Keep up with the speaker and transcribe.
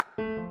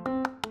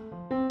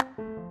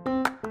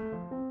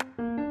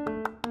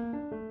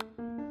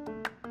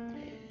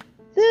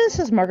this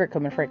is Margaret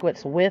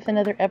Coleman-Frankwitz with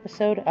another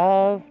episode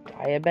of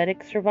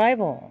Diabetic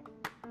Survival.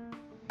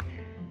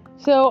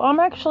 So I'm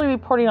actually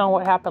reporting on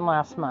what happened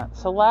last month.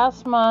 So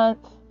last month,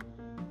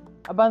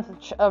 a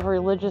bunch of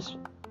religious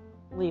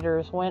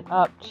leaders went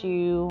up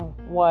to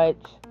what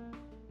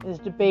is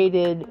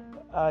debated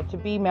to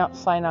be Mount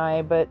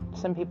Sinai, but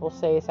some people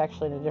say it's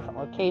actually in a different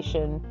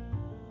location.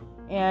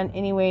 And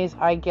anyways,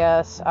 I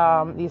guess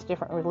these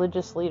different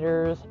religious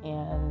leaders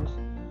and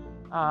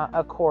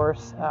of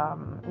course,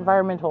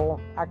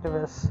 environmental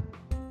activists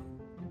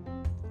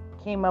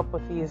came up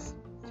with these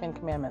 10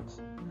 commandments.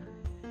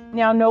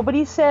 Now,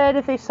 nobody said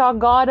if they saw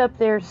God up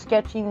there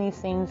sketching these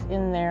things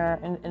in there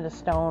in the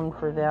stone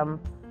for them,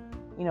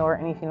 or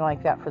anything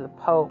like that for the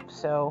Pope.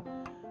 So,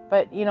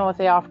 but you know what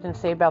they often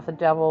say about the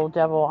devil? The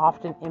devil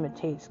often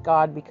imitates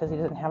God because he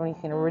doesn't have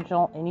anything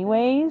original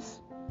anyways.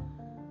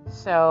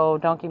 So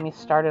don't get me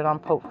started on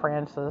Pope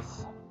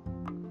Francis.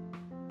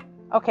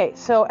 Okay,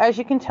 so as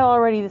you can tell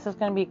already, this is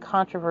going to be a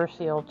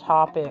controversial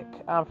topic.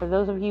 For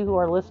those of you who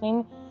are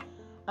listening,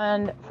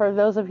 and for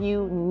those of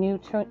you new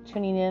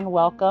tuning in,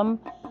 welcome.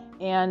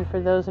 And for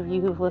those of you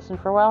who've listened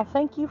for a while,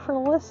 thank you for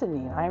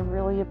listening. I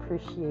really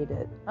appreciate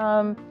it.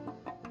 I'm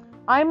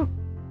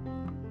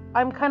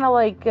kind of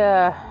like,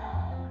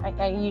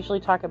 I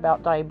usually talk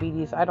about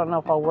diabetes. I don't know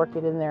if I'll work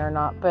it in there or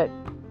not, but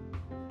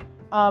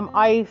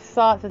I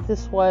thought that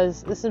this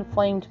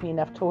inflamed me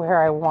enough to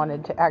where I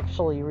wanted to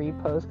actually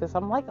repost because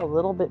I'm like a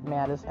little bit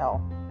mad as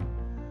hell.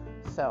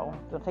 So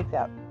don't take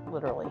that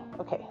literally.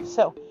 Okay,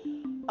 so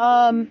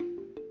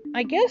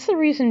I guess the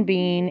reason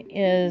being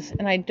is,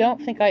 and I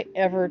don't think I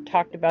ever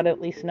talked about it,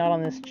 at least not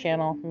on this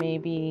channel.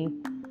 Maybe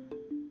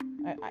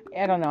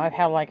I don't know. I've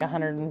had like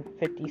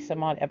 150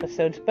 some odd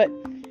episodes, but.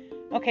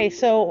 Okay,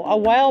 so a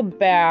while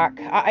back,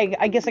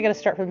 I guess I got to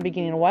start from the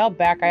beginning. A while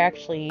back, I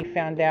actually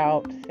found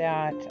out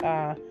that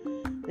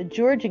the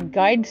Georgia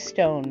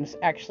Guidestones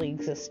actually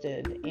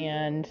existed,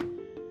 and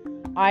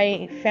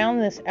I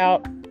found this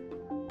out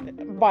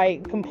by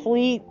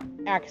complete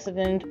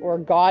accident or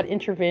God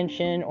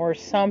intervention or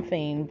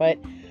something. But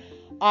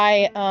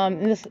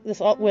this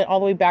all went all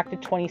the way back to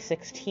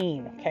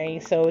 2016. Okay,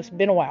 so it's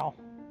been a while.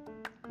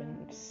 It's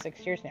been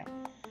 6 years now.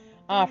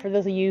 For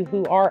those of you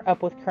who are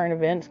up with current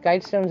events,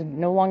 Guidestones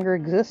no longer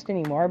exist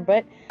anymore,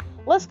 but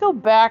let's go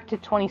back to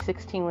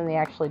 2016 when they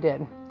actually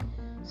did.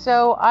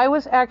 So I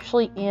was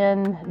actually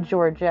in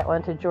Georgia,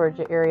 Atlanta,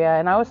 Georgia area,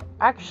 and I was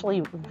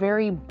actually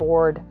very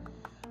bored.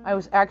 I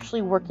was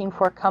actually working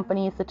for a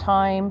company at the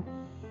time.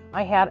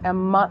 I had a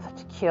month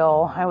to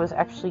kill. I was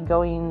actually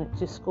going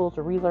to school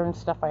to relearn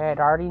stuff I had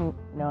already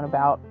known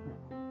about.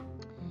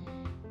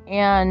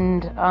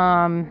 And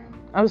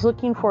I was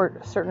looking for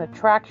certain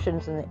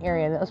attractions in the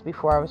area, and that was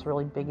before I was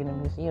really big into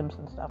museums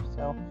and stuff.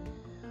 So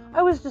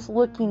I was just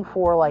looking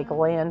for like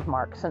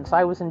landmarks since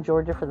I was in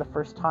Georgia for the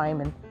first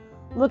time and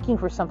looking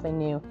for something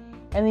new.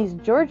 And these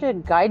Georgia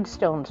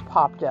Guidestones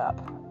popped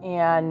up,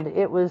 and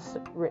it was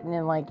written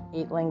in like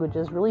 8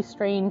 languages, really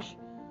strange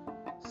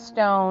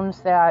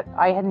stones that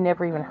I had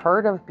never even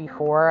heard of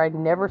before. I'd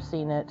never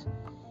seen it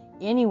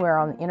anywhere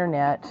on the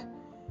internet.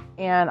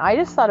 And I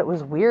just thought it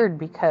was weird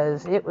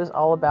because it was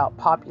all about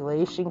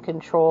population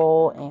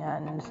control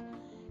and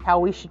how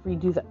we should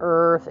redo the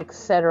earth,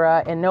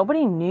 etc. And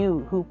nobody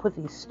knew who put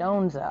these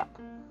stones up.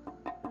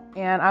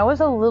 And I was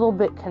a little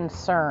bit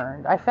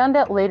concerned. I found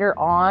out later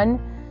on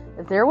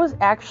that there was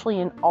actually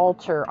an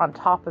altar on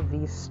top of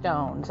these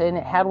stones. And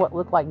it had what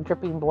looked like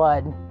dripping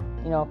blood,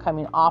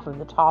 coming off of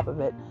the top of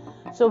it.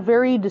 So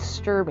very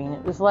disturbing.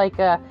 It was like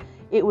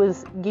it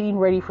was getting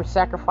ready for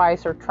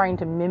sacrifice or trying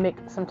to mimic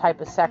some type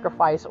of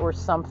sacrifice or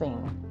something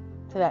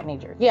to that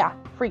nature. Yeah,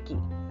 freaky.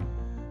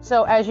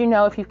 So as you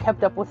know, if you've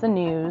kept up with the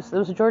news,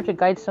 those Georgia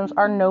Guidestones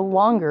are no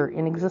longer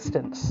in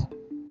existence.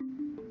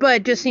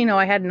 But just,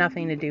 I had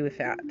nothing to do with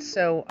that.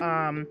 So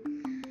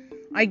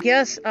I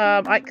guess,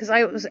 because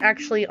I was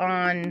actually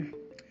on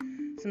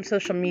some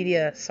social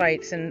media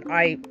sites, and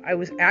I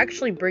was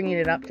actually bringing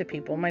it up to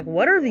people. I'm like,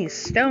 what are these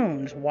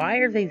stones? Why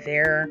are they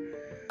there?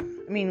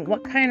 I mean,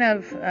 what kind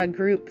of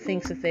group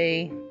thinks that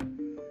they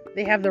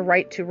have the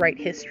right to write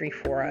history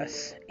for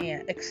us,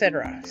 and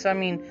etc. So I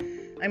mean,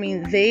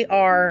 they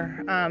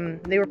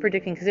were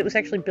predicting, because it was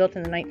actually built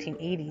in the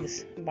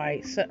 1980s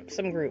by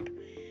some group,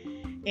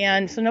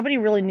 and so nobody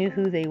really knew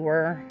who they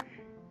were.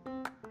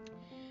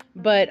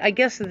 But I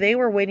guess they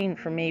were waiting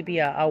for maybe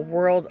a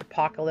world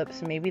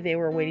apocalypse. Maybe they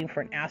were waiting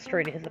for an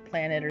asteroid to hit the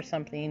planet or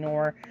something,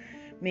 or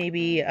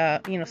maybe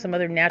some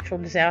other natural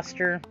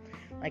disaster.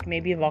 Like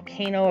maybe a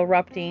volcano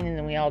erupting and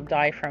then we all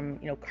die from,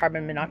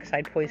 carbon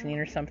monoxide poisoning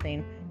or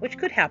something, which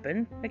could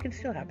happen. It could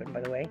still happen,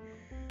 by the way.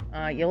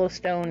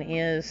 Yellowstone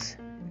is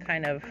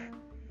kind of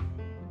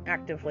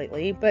active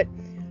lately, but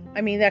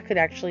I mean, that could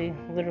actually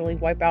literally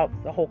wipe out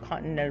the whole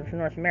continent of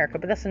North America,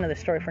 but that's another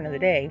story for another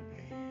day.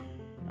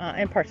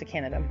 And parts of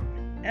Canada.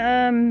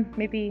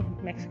 Maybe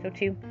Mexico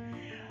too.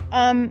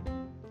 And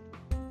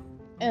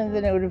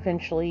then it would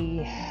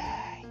eventually,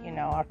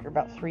 after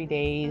about 3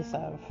 days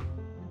of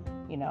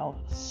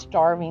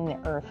starving the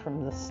earth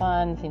from the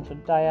sun, things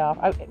would die off.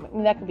 I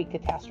mean, that could be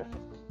catastrophic.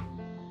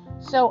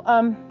 So,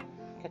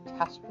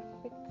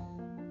 catastrophic?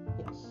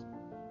 Yes,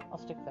 I'll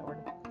stick with that word.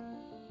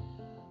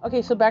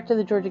 Okay, so back to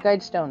the Georgia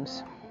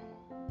Guidestones.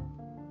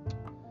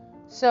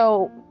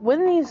 So,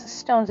 when these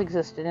stones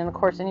existed, and of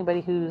course anybody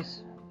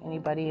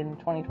in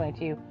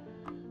 2022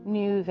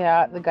 knew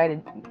that the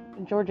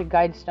Georgia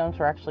Guidestones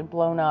were actually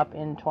blown up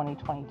in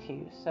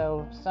 2022.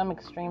 So, some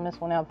extremists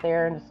went out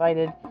there and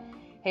decided,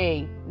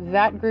 hey,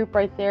 that group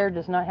right there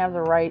does not have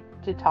the right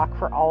to talk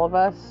for all of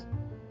us,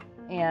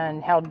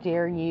 and how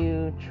dare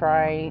you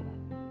try,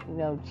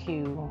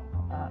 to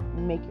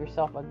make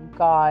yourself a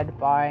god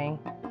by,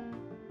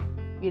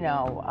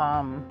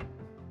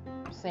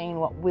 saying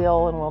what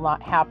will and will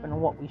not happen, and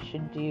what we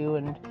should do,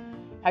 and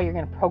how you're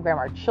going to program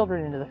our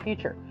children into the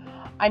future.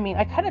 I mean,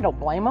 I kind of don't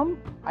blame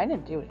them. I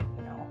didn't do it,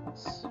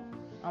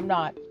 I'm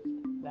not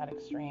that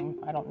extreme.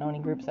 I don't know any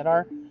groups that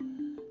are.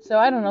 So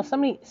I don't know.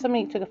 Somebody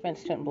took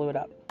offense to it and blew it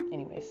up.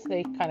 Anyways,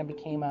 they kind of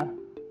became a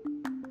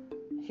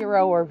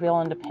hero or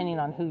villain depending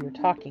on who you're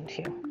talking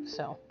to.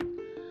 So,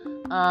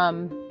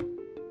 and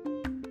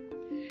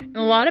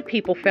a lot of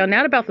people found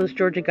out about those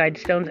Georgia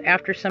Guidestones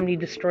after somebody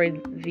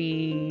destroyed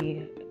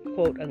the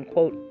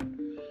quote-unquote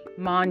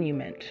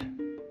monument.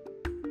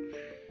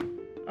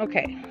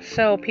 Okay,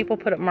 so people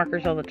put up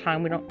markers all the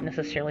time. We don't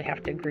necessarily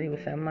have to agree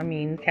with them. I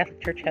mean, the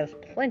Catholic Church has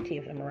plenty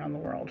of them around the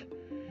world.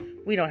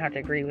 We don't have to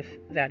agree with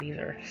that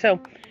either. So,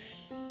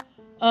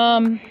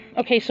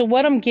 okay, so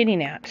what I'm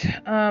getting at,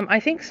 I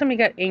think somebody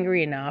got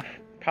angry enough,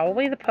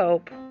 probably the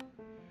Pope.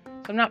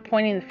 So I'm not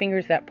pointing the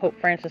fingers that Pope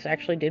Francis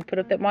actually did put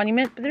up that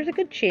monument, but there's a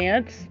good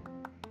chance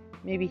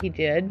maybe he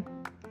did.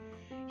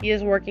 He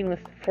is working with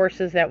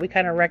forces that we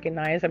kind of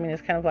recognize. I mean,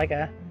 it's kind of like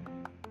a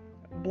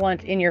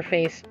blunt,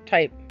 in-your-face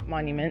type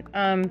monument.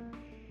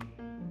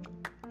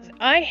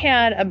 I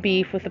had a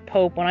beef with the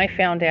Pope when I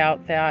found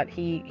out that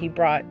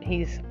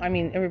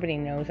everybody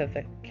knows that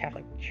the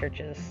Catholic Church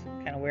is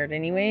kind of weird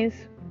anyways.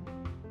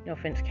 No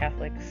offense,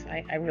 Catholics.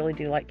 I really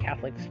do like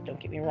Catholics, don't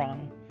get me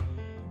wrong.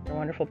 They're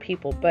wonderful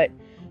people, but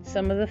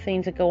some of the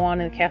things that go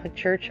on in the Catholic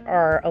Church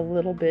are a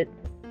little bit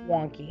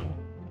wonky,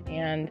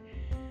 and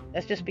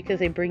that's just because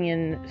they bring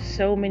in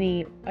so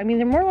many. I mean,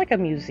 they're more like a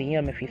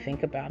museum if you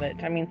think about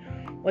it. I mean,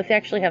 what they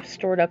actually have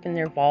stored up in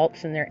their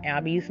vaults and their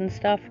abbeys and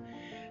stuff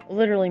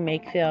literally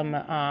make them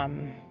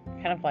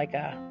kind of like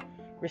a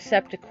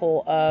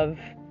receptacle of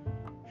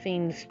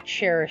things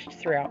cherished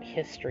throughout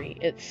history.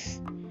 It's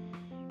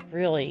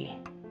really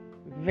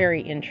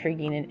very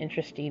intriguing and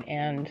interesting,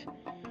 and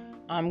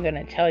I'm going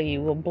to tell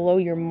you, will blow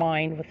your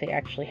mind what they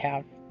actually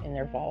have in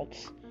their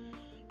vaults.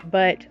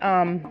 But,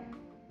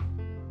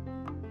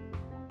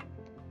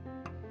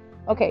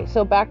 okay,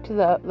 so back to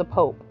the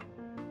Pope.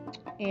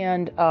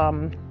 And,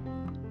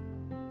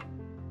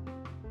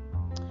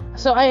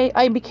 so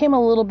I became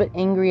a little bit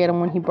angry at him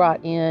when he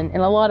brought in, and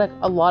a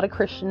lot of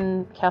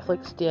Christian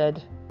Catholics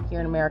did here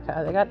in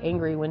America. They got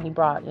angry when he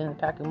brought in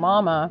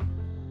Pachamama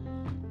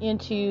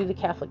into the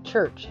Catholic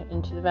Church,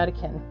 into the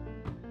Vatican,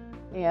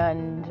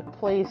 and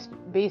placed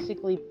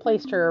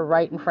her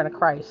right in front of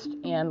Christ.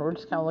 And we're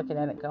just kind of looking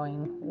at it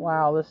going,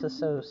 wow, this is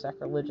so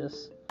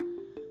sacrilegious.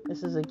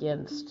 This is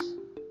against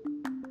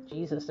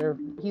Jesus.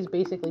 He's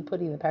basically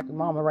putting the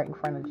Pachamama right in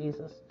front of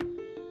Jesus.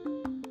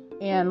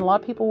 And a lot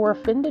of people were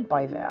offended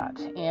by that.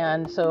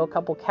 And so a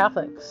couple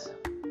Catholics,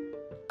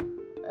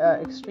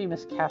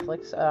 extremist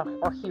Catholics,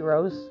 are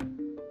heroes.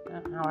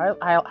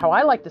 How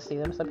I like to see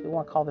them. Some people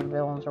want to call them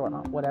villains or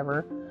whatnot,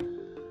 whatever.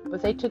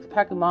 But they took the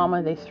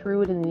Pachamama, they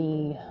threw it in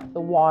the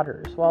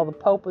waters while the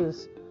Pope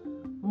was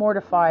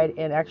mortified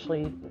and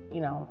actually,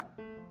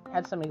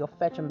 had somebody go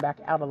fetch him back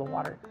out of the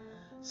water.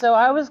 So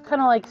I was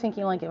kind of like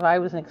thinking, like, if I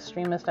was an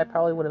extremist, I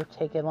probably would have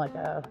taken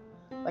I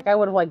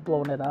would have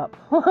blown it up,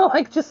 blew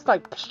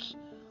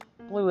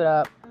it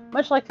up,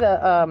 much like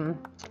the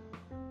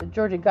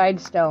Georgia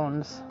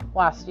Guidestones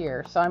last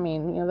year. So I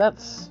mean,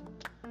 that's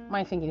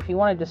my thinking. If you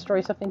want to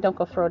destroy something, don't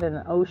go throw it in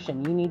an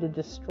ocean. You need to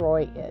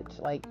destroy it,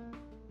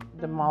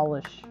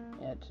 demolish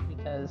it,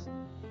 because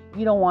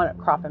you don't want it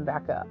cropping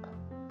back up.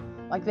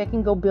 They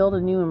can go build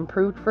a new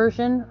improved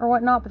version or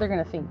whatnot, but they're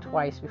going to think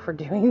twice before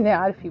doing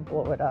that if you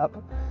blow it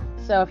up.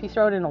 So if you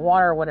throw it in the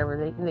water or whatever,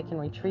 they can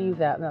retrieve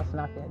that, and that's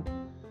not good.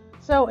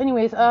 So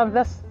anyways,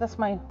 that's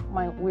my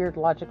weird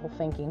logical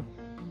thinking.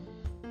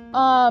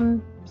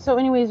 So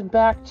anyways,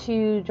 back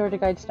to Georgia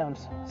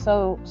Guidestones.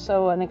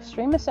 So an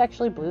extremist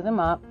actually blew them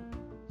up,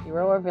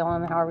 hero or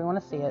villain, however you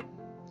want to see it.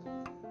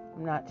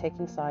 I'm not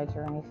taking sides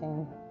or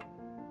anything.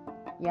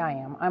 Yeah, I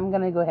am. I'm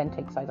going to go ahead and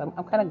take sides. I'm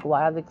kind of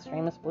glad the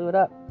extremists blew it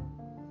up.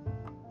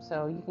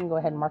 So you can go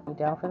ahead and mark me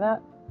down for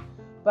that.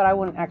 But I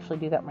wouldn't actually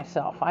do that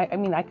myself. I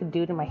mean, I could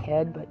do it in my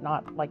head, but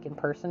not in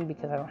person,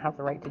 because I don't have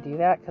the right to do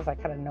that, because I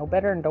kind of know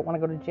better and don't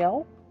want to go to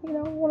jail.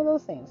 One of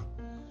those things.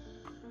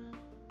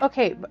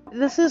 Okay, but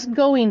this is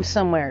going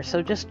somewhere,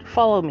 so just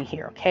follow me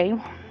here, okay?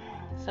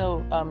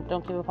 So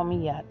don't give up on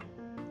me yet.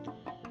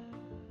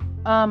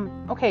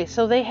 Okay,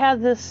 so they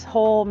had this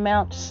whole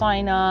Mount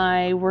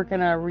Sinai, we're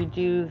going to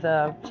redo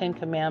the Ten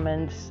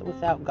Commandments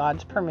without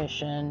God's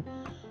permission.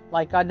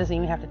 Like God doesn't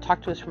even have to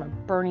talk to us from a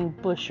burning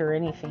bush or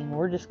anything.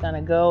 We're just going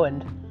to go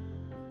and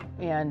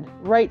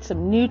write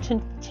some new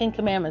Ten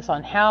Commandments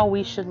on how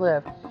we should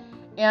live.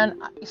 And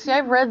you see,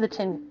 I've read the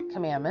Ten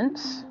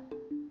Commandments.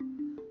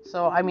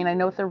 So, I mean, I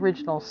know what the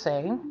originals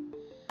say.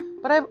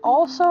 But I've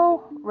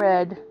also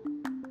read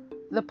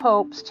the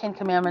Pope's 10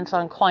 Commandments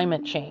on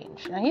climate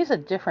change. Now, he's a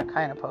different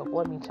kind of Pope.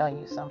 Let me tell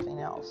you something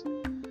else.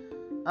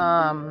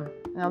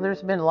 Now,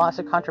 there's been lots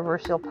of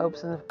controversial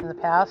popes in the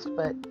past,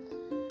 but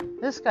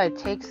this guy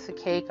takes the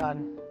cake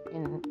on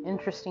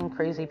interesting,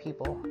 crazy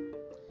people.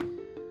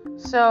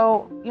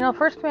 So,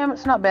 first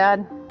commandment's not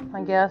bad,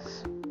 I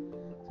guess.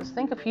 Just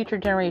think of future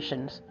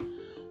generations.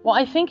 Well,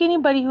 I think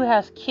anybody who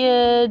has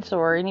kids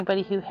or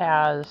anybody who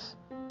has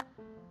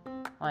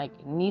like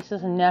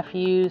nieces and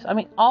nephews, I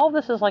mean, all of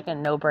this is like a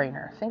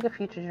no-brainer. Think of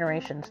future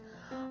generations.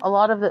 A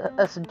lot of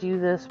us do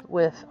this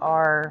with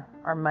our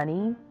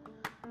money,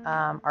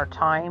 our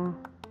time,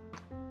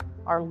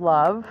 our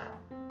love.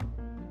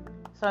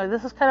 So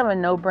this is kind of a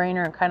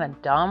no-brainer and kind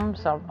of dumb.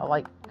 So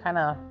like kind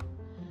of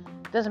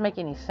doesn't make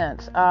any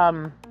sense.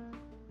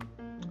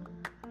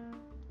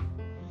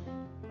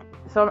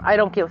 So I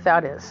don't get what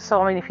that is.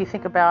 So I mean, if you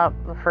think about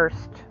the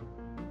first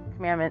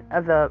commandment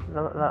of the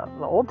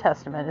Old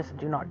Testament is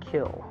do not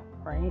kill,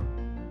 right?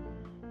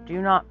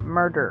 Do not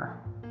murder.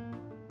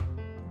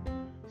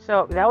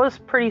 So that was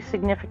pretty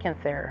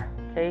significant there.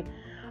 Okay,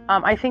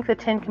 I think the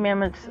 10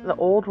 Commandments, the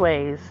old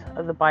ways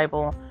of the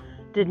Bible,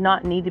 did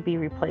not need to be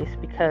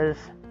replaced because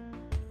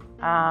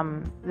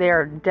they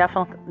are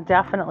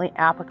definitely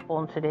applicable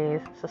in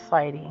today's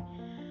society.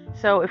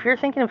 So if you're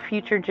thinking of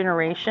future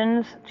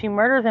generations, to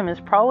murder them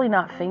is probably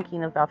not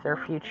thinking about their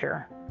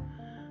future.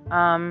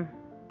 And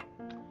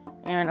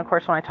of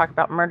course, when I talk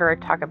about murder, I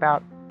talk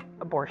about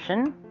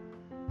abortion.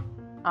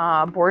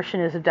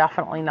 Abortion is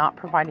definitely not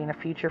providing a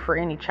future for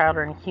any child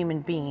or any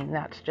human being.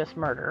 That's just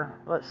murder.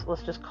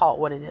 Let's just call it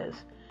what it is.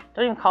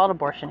 Don't even call it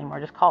abortion anymore.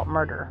 Just call it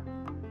murder.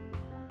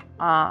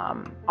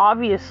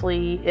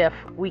 Obviously, if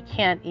we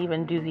can't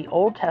even do the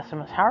Old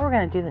Testaments, how are we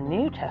going to do the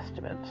New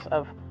Testaments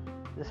of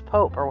this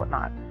Pope or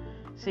whatnot?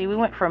 See, we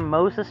went from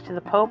Moses to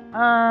the Pope.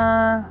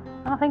 I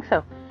don't think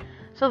so.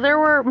 So there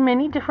were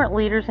many different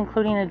leaders,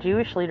 including a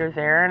Jewish leader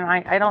there, and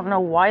I don't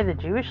know why the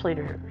Jewish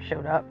leader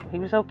showed up. He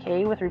was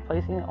okay with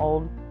replacing the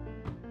Old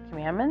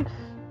Commandments.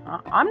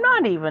 I'm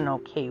not even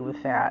okay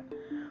with that.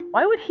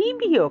 Why would he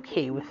be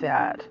okay with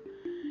that?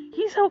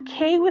 He's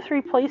okay with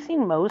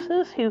replacing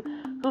Moses, who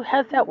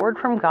had that word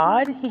from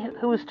God,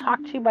 who was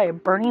talked to by a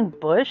burning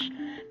bush,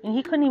 and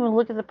he couldn't even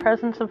look at the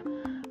presence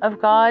of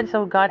God,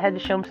 so God had to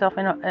show himself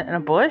in a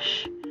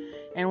bush.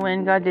 And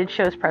when God did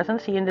show his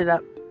presence, he ended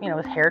up,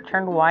 his hair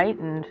turned white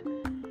and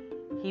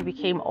he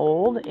became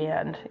old.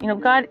 And,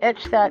 God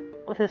etched that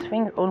with his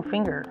own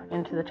finger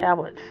into the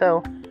tablet.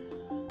 So,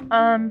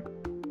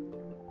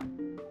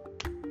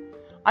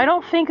 I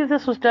don't think that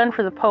this was done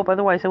for the Pope.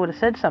 Otherwise, I would have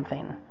said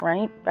something,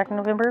 right? Back in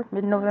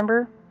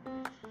mid-November.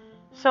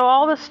 So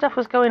all this stuff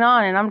was going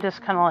on, and I'm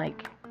just kind of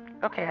like,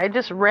 okay, I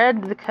just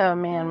read the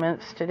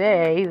commandments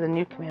today, the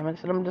new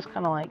commandments, and I'm just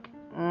kind of like,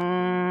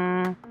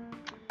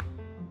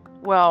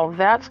 well,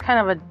 that's kind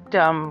of a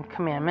dumb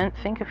commandment.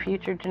 Think of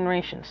future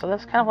generations. So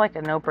that's kind of like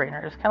a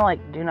no-brainer. It's kind of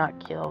like do not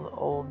kill the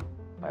old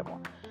Bible.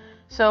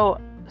 So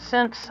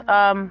since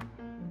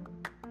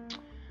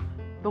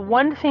the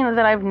one thing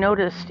that I've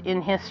noticed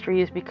in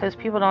history is because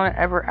people don't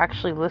ever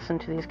actually listen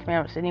to these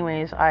commandments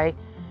anyways, I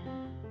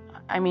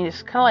mean,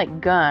 it's kind of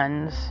like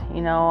guns,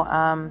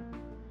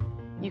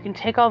 you can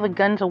take all the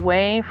guns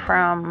away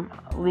from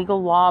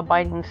legal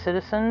law-abiding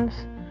citizens,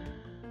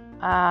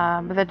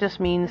 but that just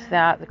means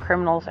that the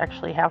criminals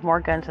actually have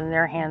more guns in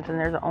their hands, and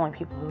they're the only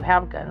people who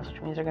have guns,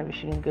 which means they're going to be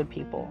shooting good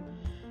people.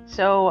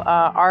 So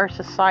our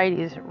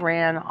societies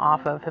ran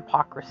off of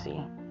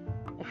hypocrisy,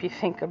 if you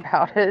think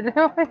about it.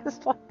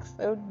 It's like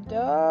so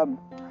dumb.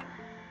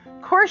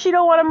 Of course you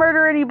don't want to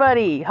murder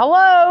anybody.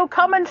 Hello,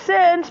 common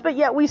sense, but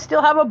yet we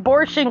still have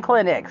abortion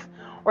clinics.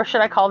 Or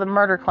should I call them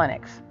murder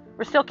clinics?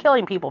 We're still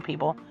killing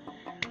people.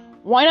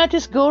 Why not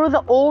just go to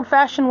the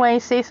old-fashioned way,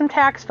 save some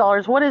tax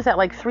dollars? What is that,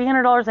 like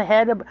 $300 a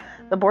head the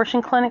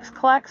abortion clinics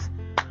collects?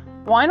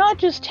 Why not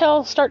just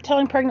start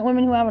telling pregnant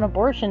women who have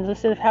abortions,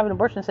 instead of having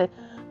abortions, say,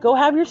 go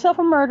have yourself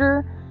a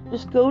murder,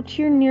 just go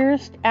to your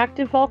nearest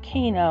active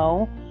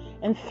volcano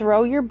and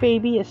throw your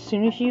baby as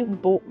soon as you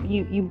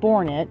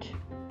born it,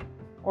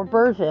 or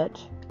birth it,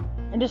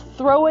 and just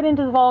throw it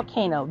into the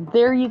volcano.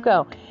 There you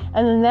go.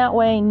 And then that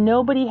way,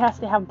 nobody has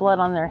to have blood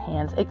on their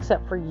hands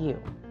except for you,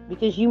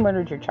 because you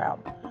murdered your child.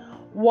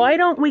 Why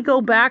don't we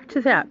go back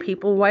to that,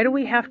 people? Why do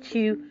we have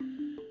to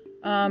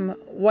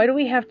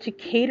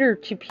cater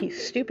to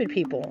stupid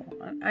people?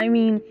 I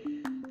mean,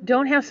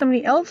 don't have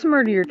somebody else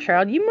murder your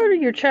child. You murder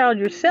your child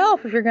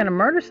yourself if you're going to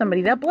murder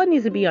somebody. That blood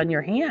needs to be on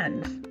your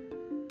hands.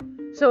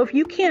 So if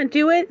you can't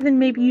do it, then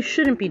maybe you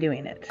shouldn't be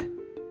doing it.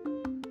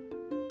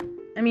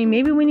 I mean,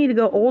 maybe we need to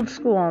go old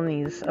school on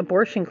these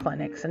abortion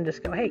clinics and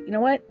just go, hey, you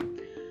know what?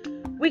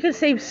 We could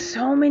save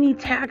so many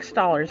tax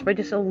dollars by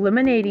just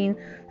eliminating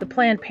the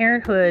Planned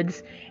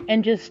Parenthoods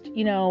and just,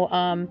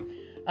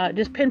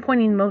 just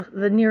pinpointing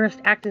the nearest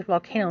active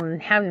volcano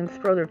and having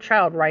them throw their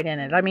child right in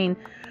it. I mean,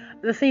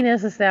 the thing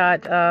is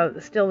that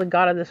still the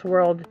god of this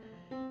world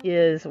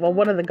is, well,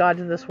 one of the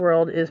gods of this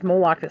world is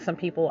Moloch, that some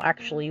people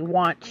actually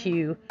want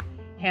to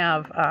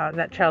have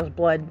that child's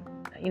blood,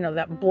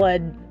 that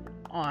blood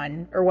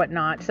on or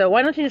whatnot. So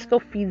why don't you just go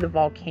feed the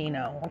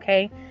volcano,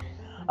 okay?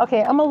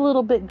 Okay, I'm a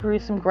little bit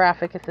gruesome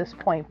graphic at this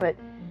point, but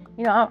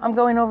I'm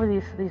going over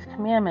these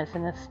commandments,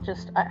 and it's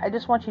just, I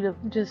just want you to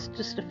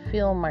just to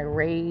feel my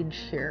rage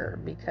here,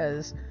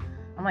 because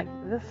I'm like,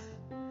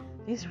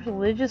 these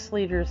religious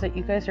leaders that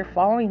you guys are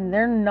following,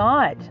 they're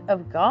not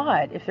of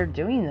God if they're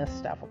doing this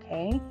stuff,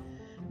 okay?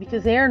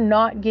 Because they are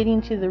not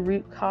getting to the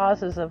root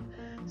causes of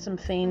some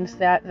things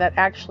that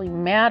actually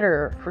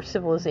matter for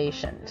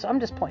civilization. So I'm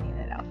just pointing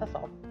it out, that's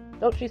all.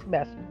 Don't shoot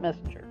the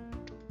messenger.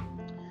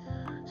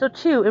 So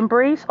 2,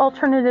 embrace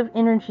alternative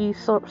energy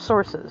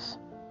sources.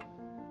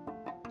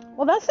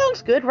 Well, that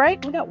sounds good,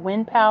 right? We got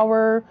wind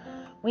power,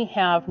 we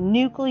have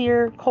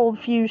nuclear cold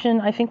fusion.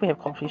 I think we have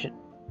cold fusion.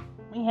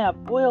 We have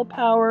oil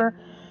power,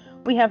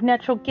 we have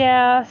natural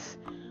gas,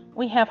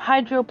 we have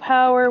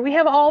hydropower, we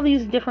have all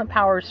these different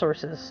power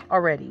sources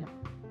already.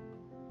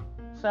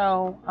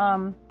 So,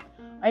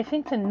 I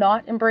think to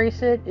not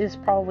embrace it is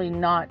probably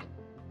not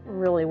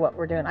really what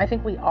we're doing. I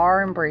think we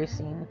are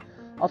embracing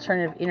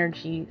alternative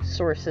energy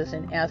sources,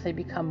 and as they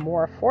become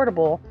more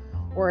affordable,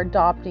 we're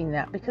adopting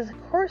that, because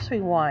of course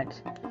we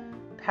want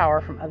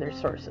power from other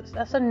sources.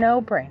 That's a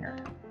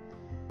no-brainer.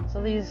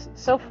 So these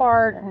 2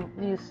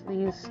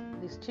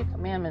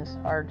 commandments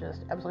are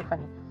just absolutely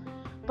funny.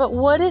 But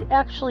what it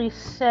actually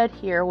said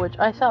here, which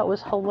I thought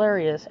was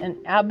hilarious and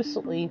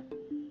absolutely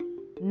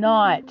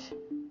not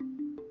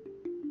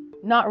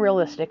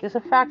realistic, is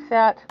the fact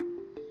that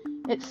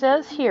it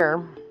says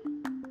here,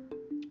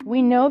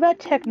 we know that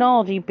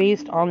technology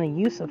based on the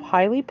use of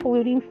highly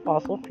polluting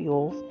fossil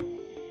fuels,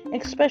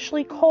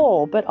 especially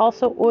coal, but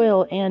also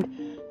oil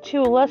and,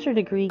 to a lesser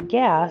degree,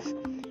 gas,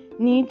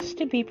 needs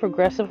to be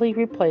progressively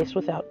replaced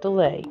without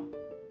delay.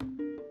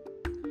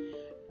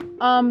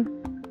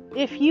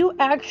 If you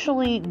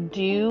actually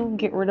do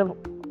get rid of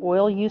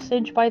oil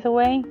usage, by the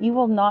way, you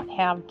will not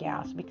have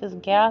gas, because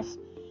gas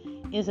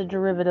is a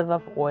derivative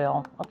of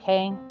oil,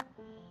 okay?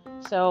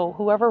 So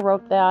whoever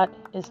wrote that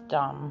is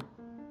dumb.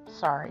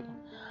 Sorry.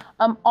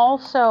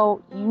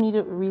 Also, you need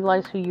to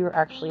realize who you're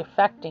actually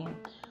affecting.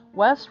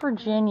 West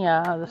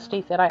Virginia, the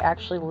state that I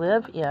actually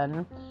live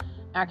in,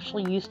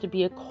 actually used to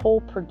be a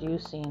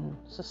coal-producing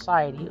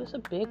society. It was a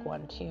big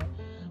one too,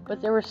 but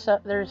there's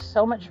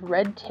so much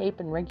red tape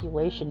and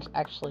regulations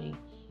actually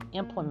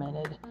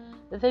implemented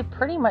that they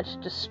pretty much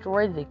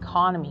destroyed the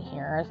economy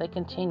here, as they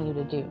continue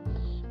to do.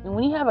 And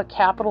when you have a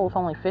capital with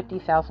only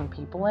 50,000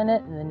 people in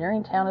it, and the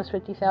nearing town is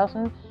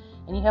 50,000,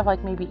 and you have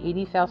like maybe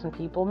 80,000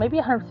 people, maybe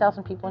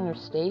 100,000 people in your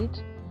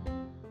state,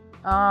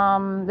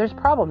 there's a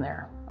problem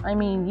there. I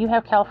mean, you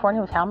have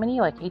California with how many?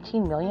 Like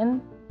 18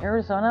 million?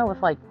 Arizona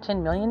with like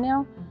 10 million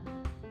now?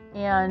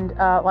 And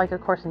like,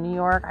 of course, in New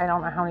York, I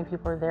don't know how many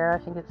people are there. I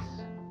think it's,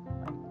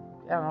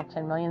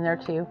 10 million there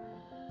too.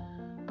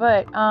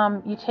 But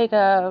you take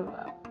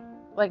a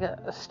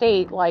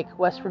state like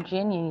West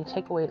Virginia, and you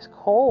take away its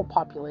coal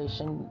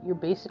population, you're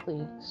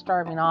basically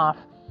starving off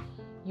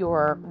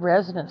your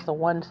residents, the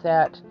ones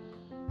that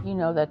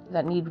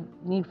that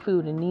need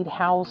food and need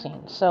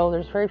housing. So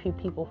there's very few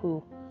people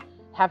who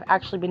have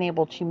actually been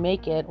able to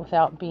make it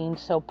without being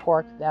so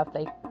poor that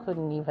they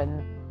couldn't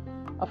even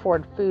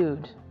afford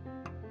food.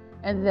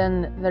 And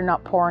then they're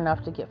not poor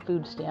enough to get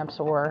food stamps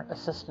or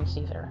assistance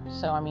either.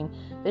 So, I mean,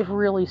 they've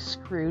really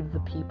screwed the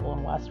people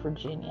in West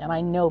Virginia. And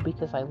I know,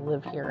 because I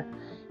live here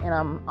and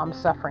I'm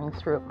suffering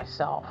through it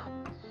myself.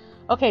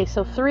 Okay,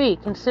 so 3,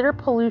 consider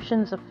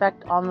pollution's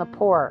effect on the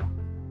poor.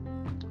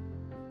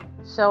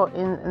 So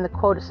in the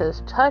quote it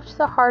says, touch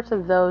the hearts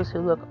of those who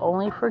look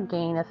only for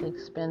gain at the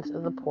expense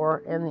of the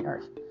poor and the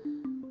earth.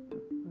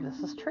 This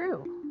is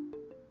true.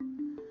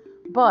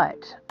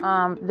 But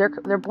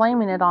they're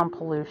blaming it on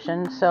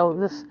pollution. So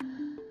this,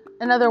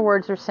 in other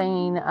words, they're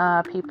saying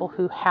people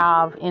who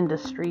have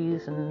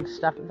industries and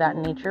stuff of that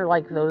nature,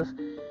 like those,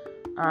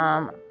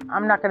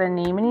 I'm not going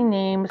to name any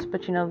names,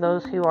 but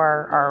those who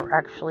are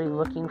actually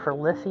looking for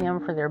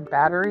lithium for their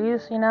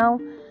batteries,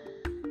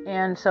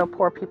 And so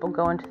poor people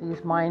go into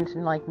these mines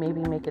and like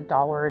maybe make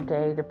 $1 a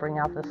day to bring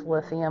out this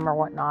lithium or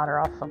whatnot, or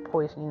also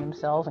poisoning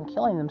themselves and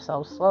killing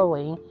themselves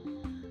slowly,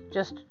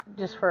 just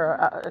for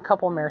a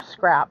couple mere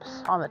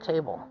scraps on the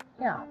table.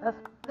 Yeah,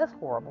 that's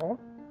horrible.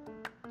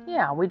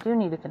 Yeah, we do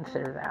need to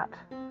consider that.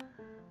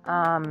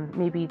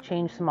 Maybe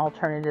change some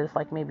alternatives,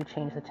 like maybe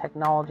change the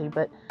technology,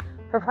 but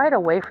provide a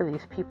way for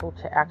these people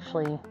to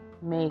actually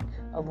make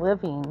a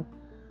living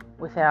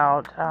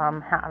without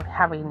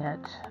having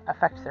it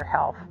affect their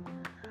health.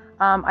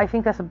 I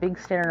think that's a big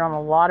standard on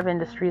a lot of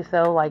industries,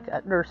 though,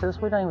 like nurses.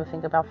 We don't even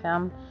think about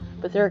them,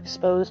 but they're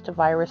exposed to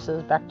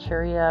viruses,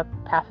 bacteria,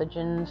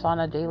 pathogens on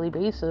a daily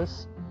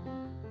basis,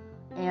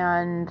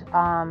 and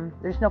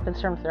there's no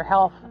concern for their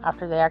health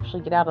after they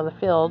actually get out of the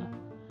field.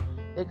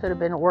 They could have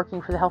been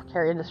working for the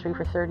healthcare industry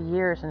for 30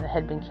 years and it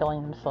had been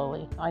killing them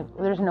slowly.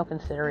 There's no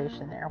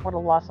consideration there. What a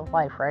loss of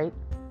life, right?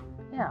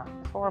 Yeah,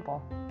 it's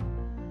horrible.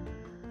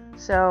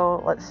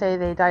 So let's say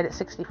they died at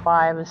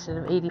 65 instead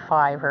of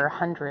 85 or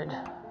 100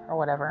 or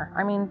whatever.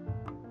 I mean,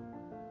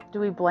 do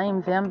we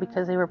blame them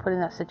because they were put in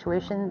that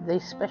situation? They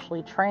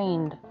specially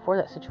trained for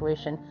that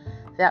situation.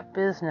 That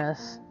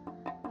business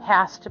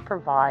has to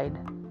provide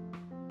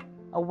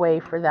a way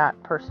for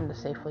that person to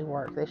safely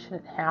work. They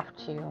shouldn't have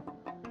to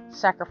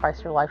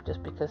sacrifice their life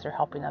just because they're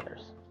helping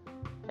others.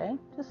 Okay?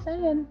 Just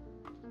saying.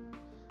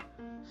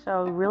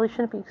 So we really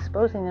shouldn't be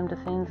exposing them to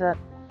things that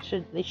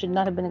they should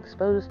not have been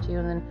exposed to,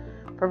 and then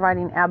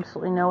providing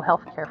absolutely no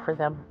health care for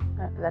them.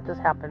 That does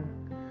happen.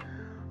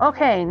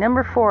 Okay,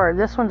 number 4.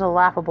 This one's a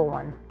laughable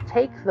one.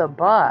 Take the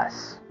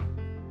bus.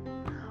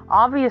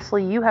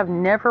 Obviously, you have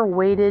never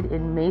waited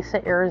in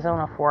Mesa,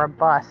 Arizona for a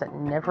bus that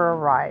never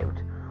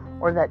arrived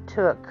or that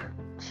took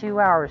 2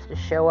 hours to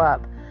show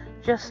up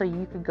just so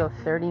you could go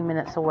 30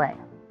 minutes away.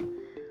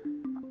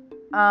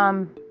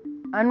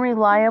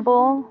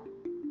 Unreliable,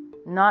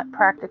 not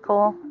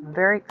practical,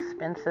 very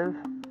expensive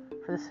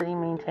for the city to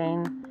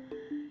maintain.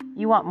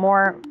 You want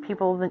more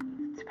people to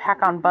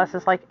pack on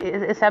buses. Like,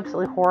 it's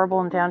absolutely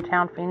horrible in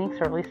downtown Phoenix,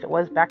 or at least it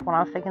was back when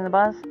I was taking the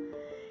bus.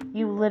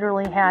 You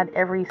literally had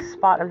every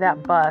spot of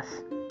that bus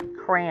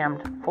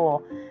crammed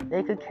full.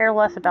 They could care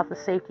less about the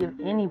safety of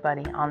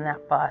anybody on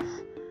that bus.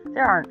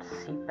 There aren't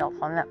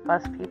seatbelts on that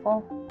bus,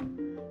 people.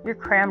 You're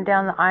crammed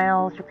down the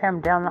aisles.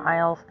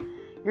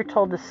 You're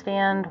told to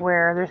stand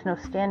where there's no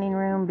standing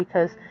room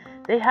because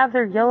they have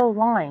their yellow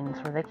lines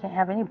where they can't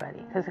have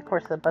anybody. Because, of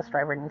course, the bus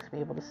driver needs to be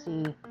able to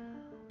see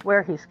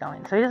where he's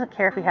going. So he doesn't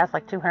care if he has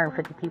like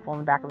 250 people in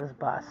the back of his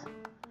bus.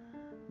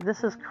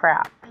 This is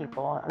crap,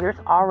 people. There's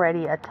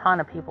already a ton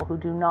of people who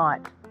do not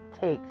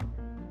take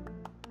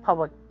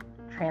public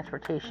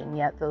transportation,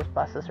 yet those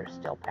buses are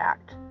still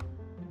packed.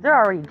 They're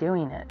already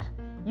doing it.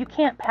 You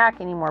can't pack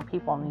any more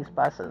people on these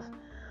buses.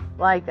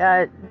 Like,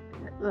 the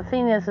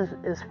thing is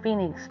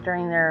Phoenix,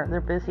 during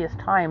their busiest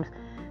times,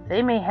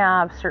 they may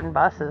have certain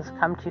buses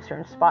come to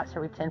certain spots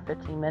every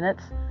 10-15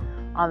 minutes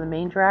on the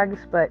main drags,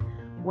 but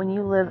when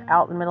you live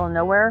out in the middle of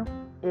nowhere,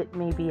 it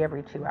may be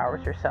every 2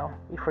 hours or so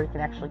before you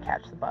can actually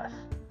catch the bus.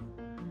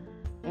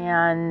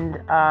 And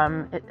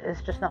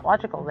it's just not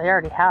logical. They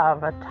already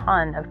have a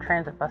ton of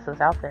transit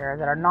buses out there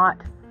that are not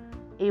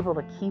able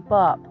to keep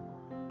up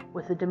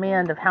with the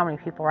demand of how many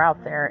people are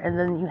out there. And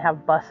then you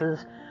have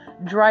buses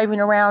driving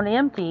around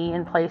empty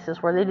in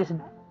places where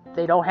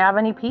they don't have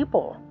any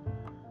people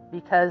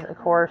because, of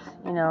course,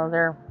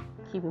 they're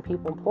keeping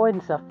people employed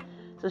and stuff.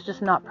 So it's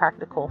just not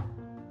practical.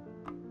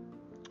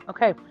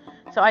 Okay,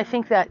 so I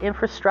think that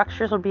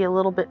infrastructures will be a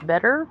little bit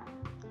better.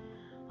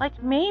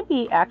 Like,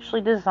 maybe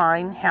actually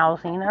design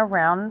housing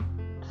around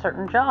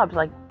certain jobs,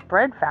 like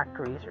bread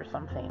factories or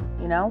something,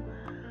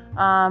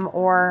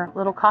 or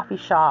little coffee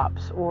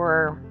shops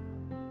or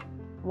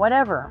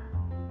whatever.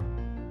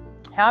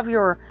 Have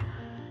your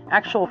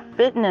actual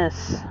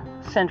fitness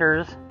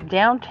centers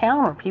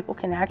downtown where people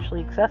can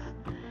actually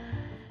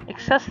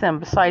access them,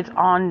 besides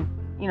on,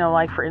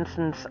 like, for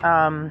instance,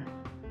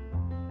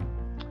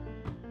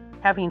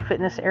 having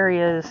fitness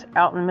areas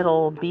out in the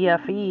middle of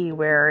BFE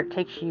where it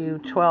takes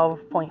you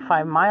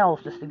 12.5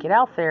 miles just to get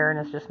out there, and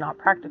it's just not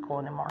practical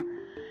anymore.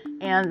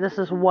 And this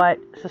is what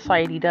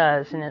society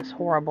does, and it's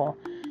horrible.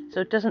 So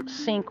it doesn't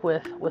sync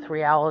with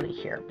reality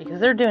here, because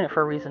they're doing it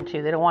for a reason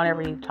too. They don't want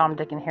every Tom,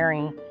 Dick, and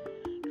Harry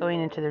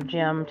going into their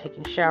gym,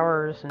 taking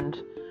showers,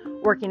 and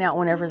working out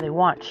whenever they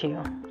want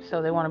to.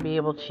 So they want to be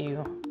able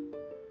to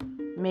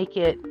make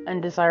it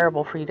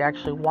undesirable for you to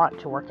actually want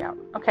to work out.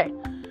 Okay.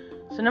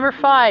 So number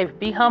 5,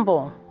 be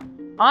humble.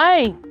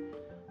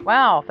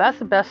 Wow, that's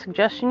the best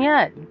suggestion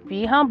yet.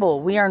 Be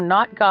humble. We are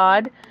not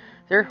God.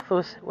 There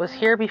was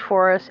here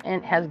before us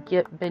and has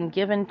been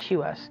given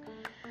to us.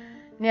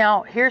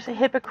 Now, here's a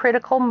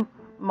hypocritical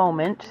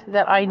moment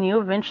that I knew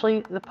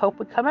eventually the Pope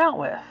would come out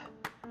with,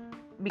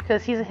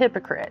 because he's a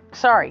hypocrite.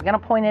 Sorry, gonna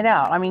point it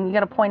out. I mean, you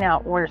gotta point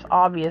out where it's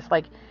obvious,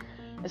 like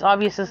as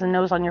obvious as the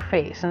nose on your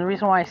face. And the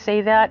reason why I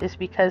say that is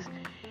because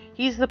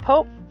he's the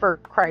Pope, for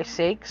Christ's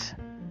sakes.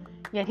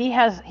 Yet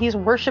he's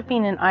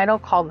worshiping an idol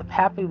called the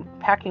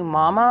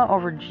Pacumama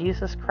over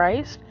Jesus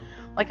Christ.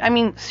 Like, I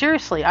mean,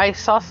 seriously, I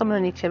saw some of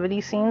the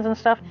nativity scenes and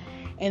stuff,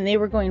 and they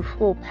were going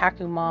full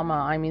Pacumama.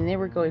 I mean, they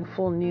were going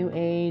full New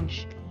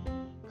Age,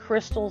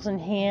 crystals in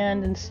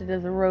hand instead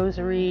of the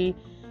rosary.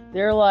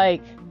 They're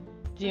like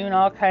doing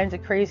all kinds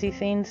of crazy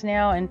things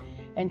now,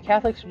 and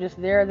Catholics are just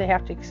there. They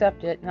have to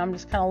accept it, and I'm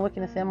just kind of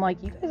looking at them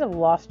like, you guys have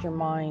lost your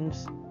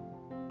minds.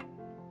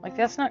 Like,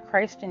 that's not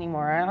Christ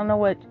anymore. I don't know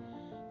what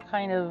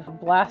kind of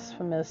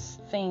blasphemous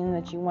thing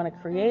that you want to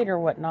create or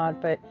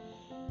whatnot, but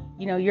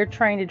you're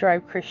trying to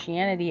drive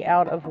Christianity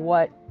out of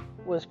what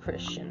was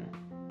Christian.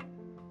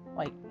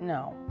 Like,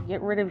 no, get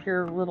rid of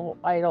your little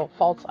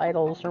false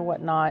idols or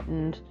whatnot,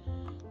 and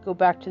go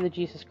back to the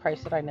Jesus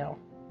Christ that I know.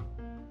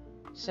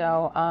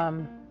 So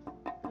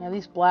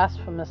these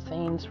blasphemous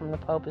things from the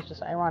Pope is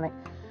just ironic.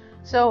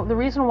 So the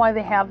reason why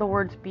they have the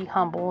words be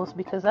humble is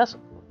because that's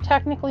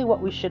technically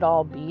what we should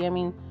all be. I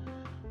mean,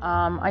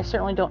 I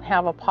certainly don't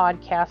have a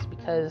podcast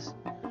because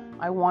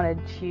I wanted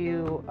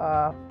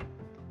to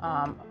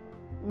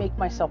make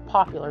myself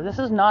popular. This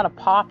is not a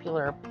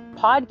popular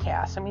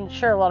podcast. I mean,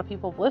 sure, a lot of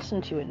people have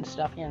listened to it and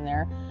stuff here and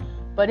there,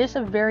 but it's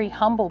a very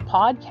humble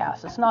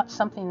podcast. It's not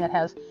something that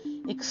has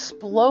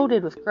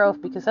exploded with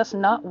growth, because that's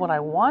not what I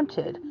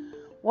wanted.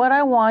 What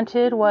I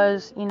wanted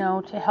was,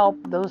 to help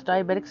those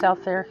diabetics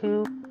out there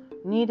who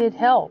needed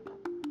help,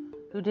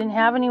 who didn't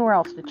have anywhere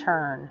else to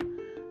turn,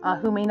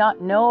 who may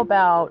not know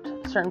about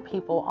certain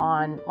people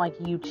on like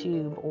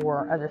YouTube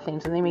or other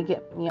things, and they may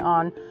get me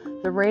on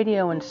the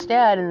radio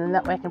instead, and then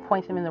that way I can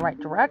point them in the right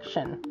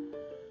direction.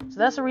 So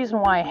that's the reason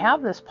why I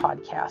have this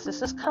podcast. It's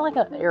just kind of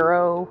like an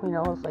arrow,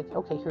 it's like,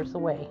 okay, here's the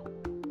way.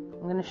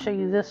 I'm going to show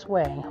you this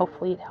way.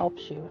 Hopefully it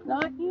helps you. If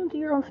not, you do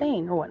your own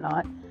thing or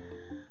whatnot.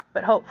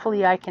 But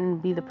hopefully I can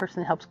be the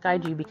person that helps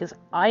guide you, because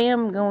I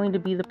am going to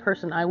be the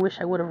person I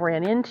wish I would have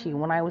ran into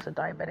when I was a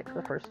diabetic for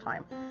the first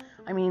time.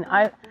 I mean,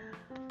 I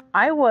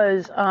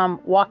was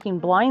walking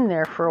blind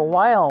there for a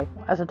while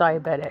as a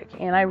diabetic,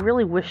 and I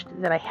really wished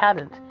that I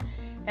hadn't.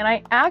 And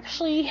I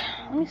actually,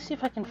 let me see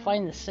if I can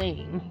find the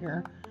saying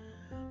here,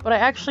 but I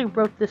actually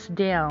wrote this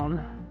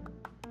down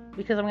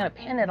because I'm going to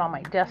pin it on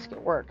my desk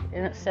at work.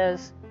 And it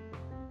says,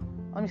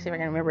 let me see if I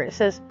can remember it. It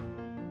says,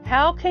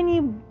 how can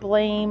you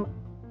blame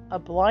a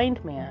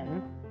blind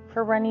man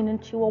for running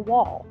into a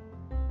wall?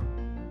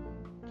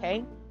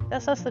 Okay,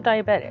 that's us, the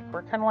diabetic.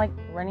 We're kind of like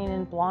running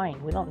in blind.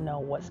 We don't know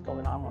what's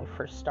going on when we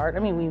first start. I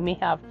mean, we may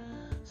have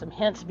some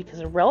hints because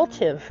a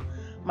relative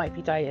might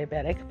be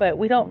diabetic, but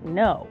we don't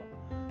know.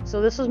 So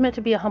this was meant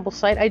to be a humble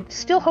site. I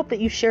still hope that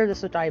you share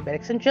this with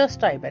diabetics, and just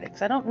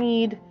diabetics. I don't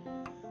need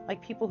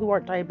like people who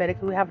aren't diabetic,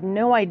 who have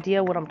no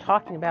idea what I'm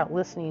talking about,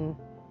 listening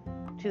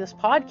to this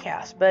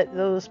podcast. But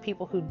those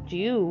people who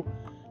do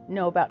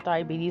know about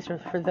diabetes, or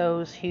for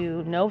those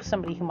who know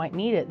somebody who might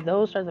need it,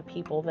 those are the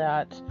people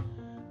that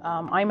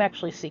I'm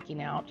actually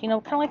seeking out. Kind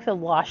of like the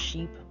lost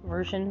sheep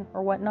version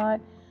or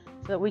whatnot,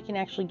 so that we can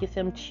actually get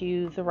them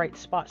to the right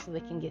spot so they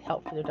can get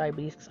help for their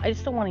diabetes. Because I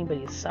just don't want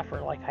anybody to suffer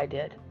like I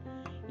did.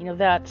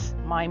 That's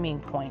my main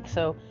point.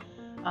 So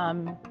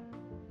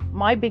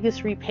my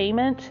biggest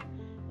repayment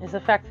is the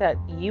fact that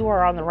you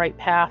are on the right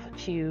path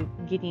to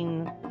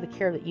getting the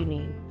care that you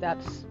need.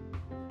 That's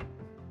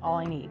all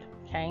I need.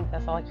 Okay,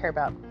 that's all I care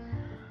about.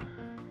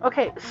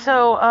 Okay,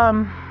 so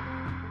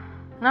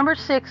number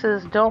 6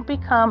 is don't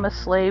become a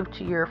slave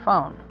to your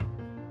phone.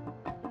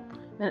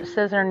 And it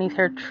says underneath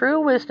here,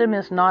 true wisdom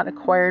is not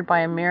acquired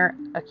by a mere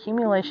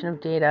accumulation of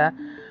data,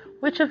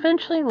 which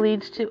eventually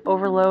leads to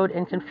overload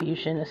and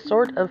confusion, a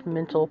sort of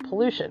mental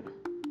pollution.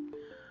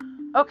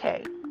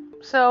 Okay,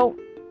 so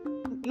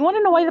you want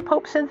to know why the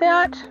Pope said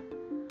that?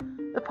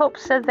 The Pope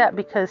said that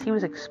because he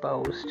was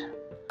exposed.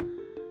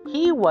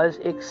 He was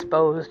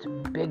exposed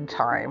big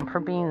time for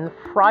being the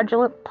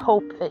fraudulent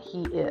Pope that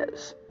he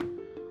is.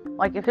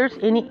 Like, if there's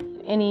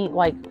any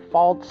like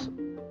false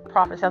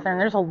prophets out there, and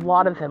there's a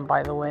lot of them,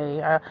 by the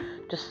way.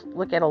 Just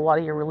look at a lot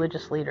of your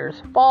religious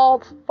leaders.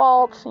 False.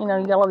 You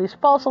got all these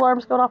false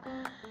alarms going off.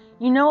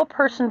 You know a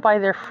person by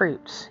their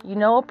fruits. You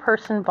know a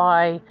person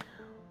by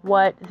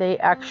what they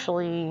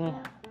actually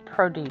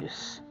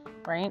produce,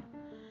 right?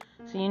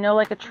 So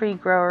like a tree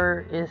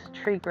grower is a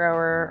tree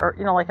grower, or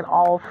like an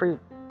olive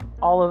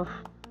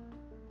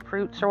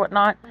fruits or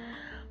whatnot,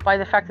 by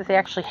the fact that they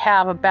actually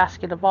have a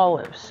basket of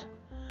olives.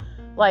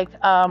 Like,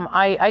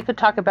 I could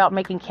talk about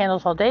making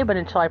candles all day, but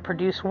until I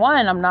produce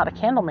one, I'm not a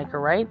candle maker,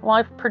 right? Well,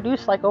 I've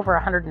produced like over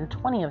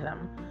 120 of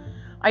them.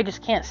 I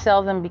just can't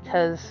sell them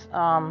because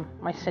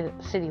my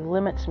city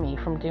limits me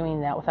from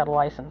doing that without a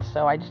license,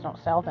 so I just don't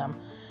sell them.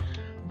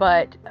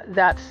 But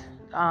that's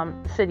the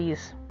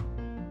city's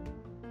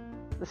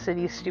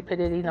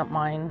stupidity, not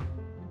mine.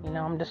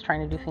 I'm just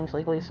trying to do things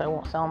legally, so I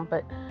won't sell them.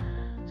 But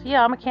so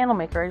yeah, I'm a candle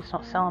maker. I just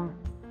don't sell them.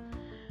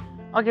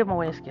 I'll give them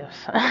away as gifts.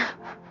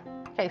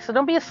 Okay, so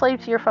don't be a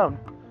slave to your phone.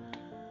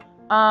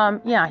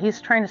 Yeah, he's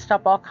trying to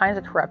stop all kinds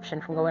of corruption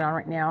from going on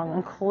right now,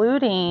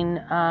 including,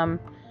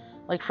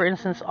 like, for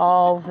instance,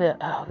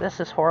 this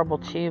is horrible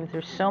too, but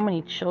there's so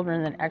many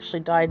children that actually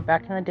died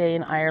back in the day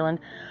in Ireland.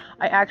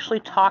 I actually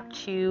talked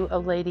to a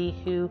lady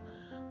who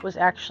was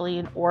actually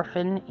an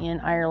orphan in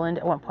Ireland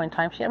at one point in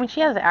time.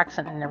 She has an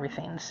accent and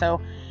everything,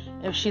 so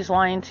if she's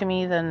lying to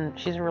me, then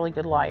she's a really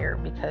good liar,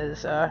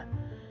 because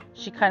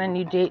she kind of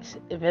knew dates,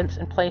 events,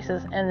 and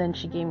places, and then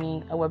she gave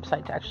me a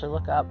website to actually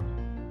look up.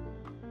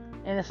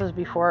 And this was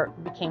before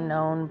it became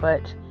known,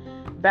 but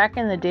back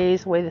in the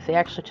days, the way that they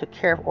actually took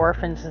care of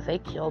orphans is they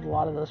killed a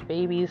lot of those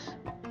babies.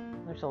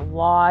 There's a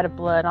lot of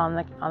blood on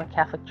the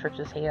Catholic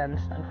Church's hands,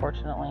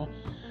 unfortunately.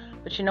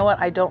 But you know what?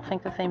 I don't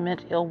think that they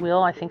meant ill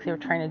will. I think they were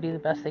trying to do the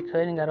best they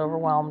could and got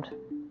overwhelmed.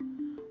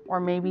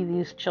 Or maybe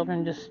these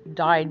children just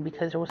died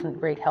because there wasn't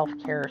great health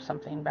care or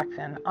something back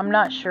then. I'm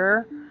not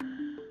sure.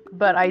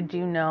 But I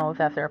do know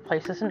that there are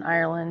places in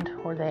Ireland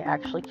where they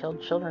actually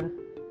killed children.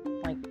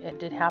 Like, it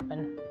did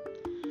happen.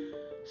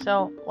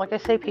 So, like I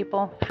say,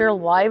 people, if you're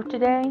alive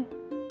today,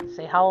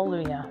 say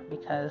hallelujah,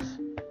 because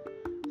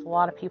a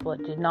lot of people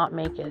that did not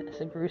make it.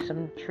 It's a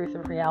gruesome truth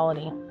of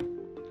reality.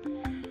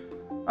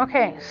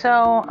 Okay,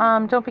 so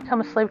don't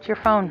become a slave to your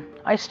phone.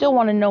 I still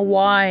want to know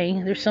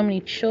why there's so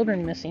many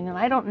children missing, and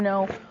I don't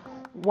know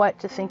what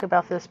to think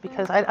about this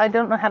because I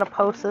don't know how to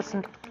post this,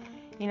 and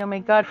may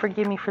God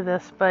forgive me for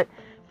this, but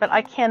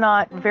I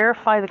cannot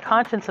verify the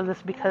contents of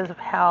this because of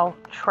how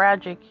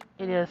tragic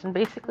it is. And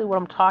basically what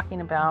I'm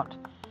talking about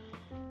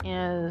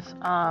is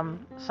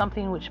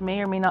something which may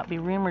or may not be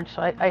rumored.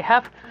 So I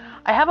have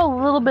a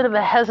little bit of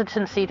a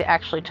hesitancy to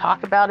actually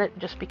talk about it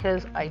just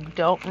because I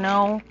don't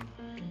know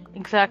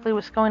exactly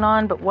what's going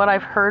on. But what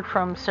I've heard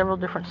from several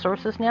different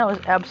sources now is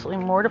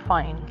absolutely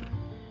mortifying.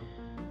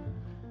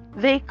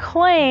 They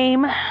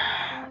claim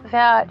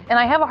that, and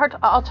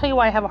I'll tell you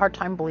why I have a hard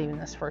time believing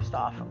this first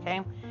off,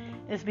 okay?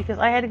 Is because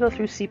I had to go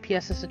through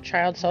CPS as a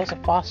child, so I was a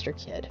foster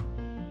kid.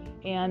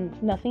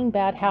 And nothing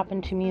bad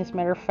happened to me. As a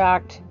matter of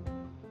fact,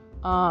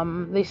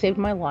 they saved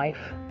my life.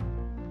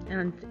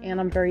 And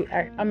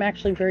I'm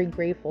actually very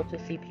grateful to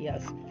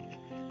CPS.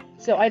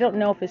 So I don't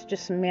know if it's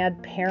just some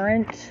mad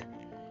parent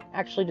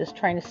actually just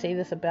trying to say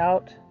this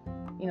about,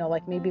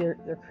 like maybe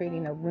they're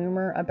creating a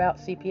rumor about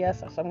CPS.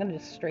 So I'm going to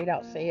just straight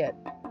out say it.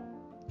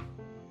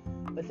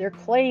 But they're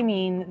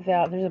claiming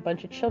that there's a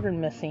bunch of children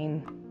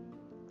missing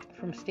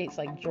from states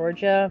like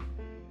Georgia,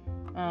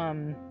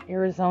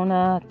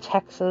 Arizona,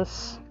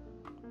 Texas.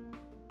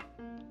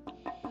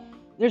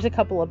 There's a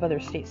couple of other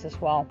states as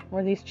well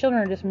where these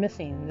children are just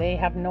missing. They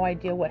have no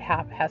idea what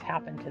has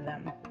happened to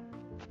them.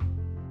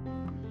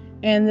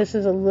 And this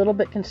is a little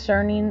bit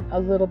concerning, a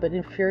little bit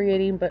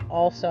infuriating, but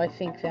also I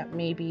think that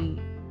maybe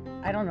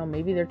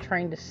they're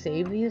trying to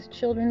save these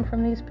children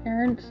from these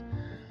parents.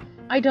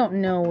 I don't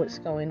know what's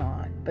going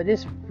on, but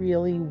it's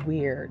really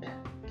weird,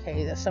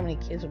 okay, that so many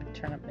kids would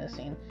turn up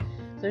missing.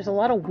 There's a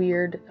lot of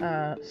weird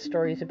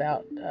stories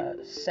about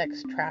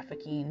sex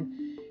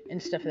trafficking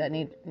and stuff of that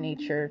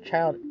nature,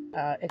 child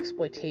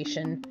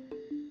exploitation.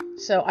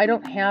 So I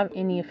don't have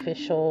any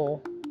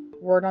official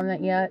word on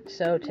that yet.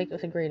 So take it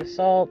with a grain of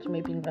salt.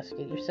 Maybe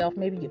investigate yourself.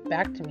 Maybe get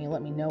back to me and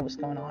let me know what's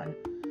going on.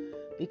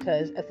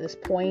 Because at this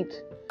point,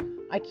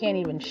 I can't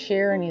even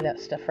share any of that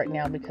stuff right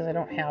now because I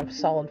don't have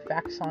solid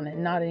facts on it.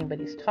 Not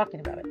anybody's talking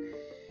about it.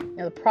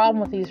 Now the problem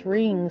with these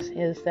rings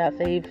is that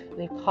they've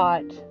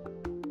caught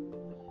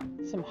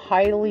some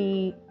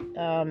highly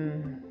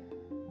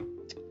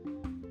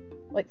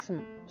like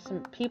some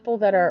people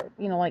that are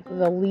like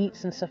the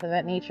elites and stuff of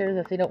that nature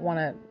that they don't want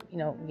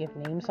to give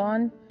names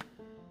on.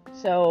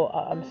 So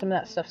some of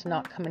that stuff's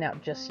not coming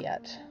out just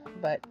yet,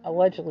 but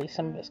allegedly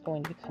some of it's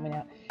going to be coming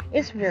out.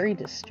 It's very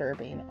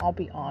disturbing, I'll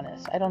be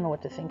honest. I don't know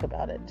what to think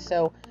about it.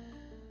 So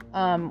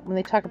when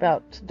they talk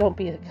about don't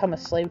become a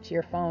slave to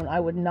your phone,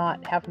 I would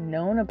not have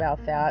known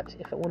about that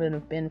if it wouldn't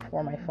have been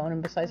for my phone.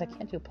 And besides, I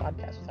can't do a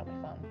podcast without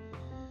my phone.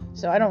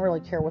 So I don't really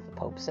care what the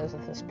Pope says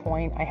at this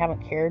point. I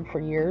haven't cared for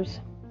years.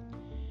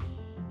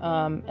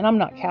 And I'm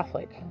not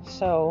Catholic,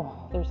 so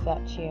there's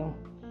that too.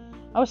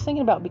 I was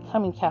thinking about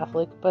becoming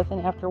Catholic, but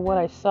then after what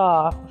I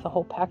saw with the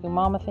whole packing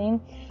mama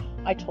thing,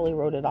 I totally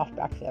wrote it off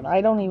back then.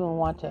 I don't even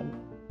want to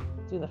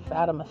do the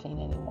Fatima thing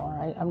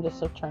anymore. I'm just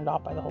so turned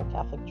off by the whole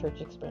Catholic Church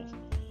experience.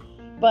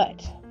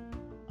 But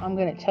I'm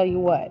going to tell you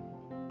what.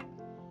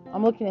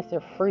 I'm looking at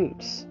their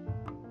fruits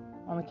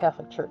on the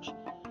Catholic Church.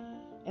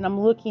 And I'm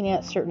looking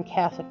at certain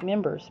Catholic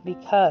members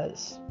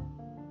because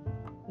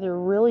they're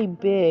really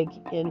big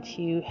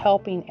into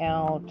helping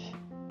out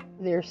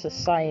their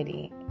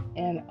society.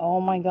 And oh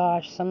my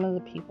gosh, some of the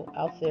people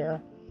out there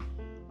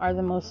are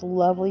the most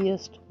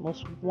loveliest,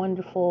 most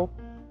wonderful,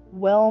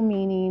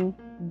 well-meaning,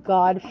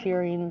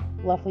 God-fearing,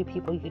 lovely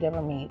people you could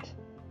ever meet.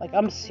 Like,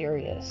 I'm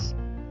serious.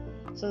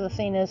 So the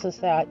thing is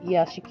that,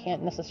 yes, you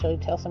can't necessarily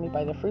tell somebody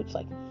by their fruits.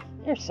 Like,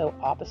 they're so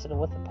opposite of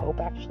what the Pope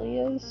actually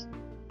is.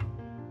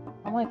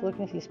 I'm like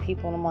looking at these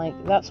people and I'm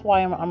like, that's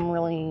why I'm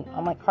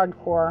like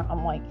hardcore.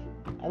 I'm like,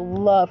 I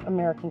love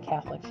American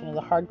Catholics,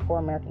 the hardcore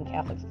American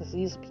Catholics, because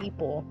these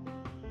people,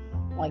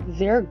 like,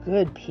 they're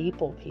good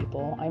people.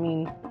 I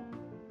mean,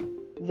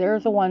 they're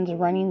the ones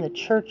running the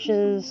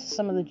churches,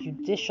 some of the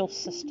judicial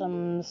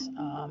systems,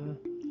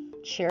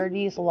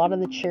 charities. A lot of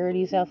the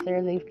charities out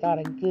there, they've got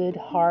a good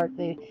heart.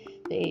 They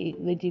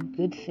do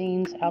good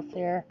things out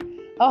there.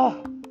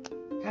 Oh,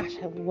 gosh,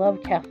 I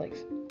love Catholics.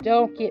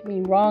 Don't get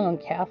me wrong on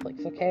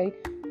Catholics, okay?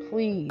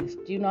 Please,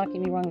 do not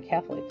get me wrong on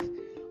Catholics.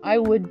 I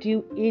would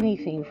do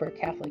anything for a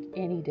Catholic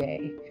any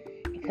day,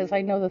 because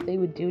I know that they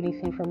would do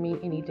anything for me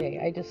any day.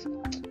 I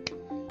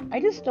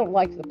just don't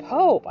like the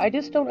Pope. I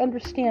just don't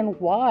understand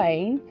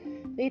why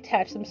they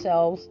attach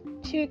themselves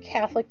to a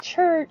Catholic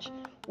Church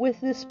with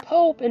this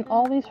Pope and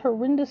all these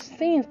horrendous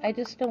things. I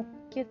just don't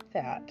get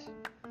that.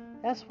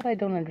 That's what I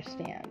don't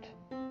understand.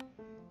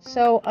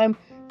 So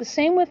the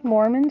same with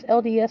Mormons.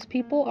 LDS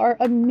people are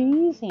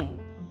amazing,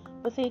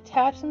 but they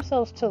attach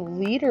themselves to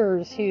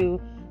leaders who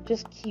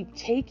just keep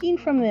taking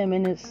from them,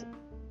 and it's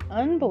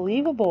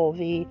unbelievable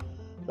the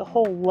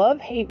whole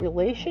love-hate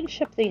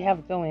relationship they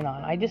have going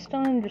on. I just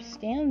don't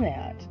understand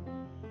that.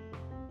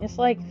 It's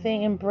like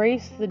they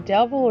embrace the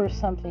devil or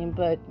something,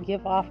 but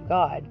give off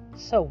God.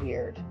 So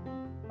weird.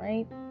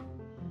 right?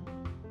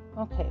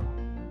 Okay.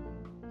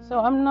 So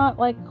I'm not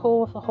like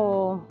cool with the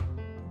whole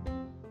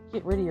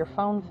get rid of your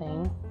phone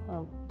thing.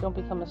 Or don't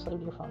become a slave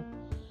to your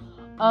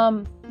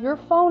phone. Your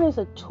phone is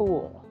a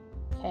tool,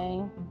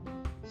 okay?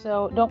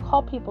 So don't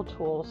call people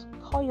tools.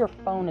 Call your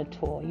phone a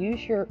tool.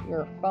 Use your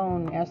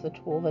phone as the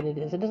tool that it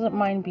is. It doesn't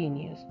mind being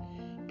used.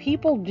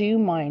 People do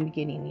mind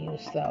getting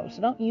used, though.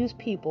 So don't use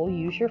people.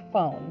 Use your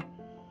phone.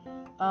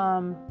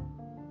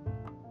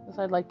 As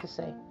I'd like to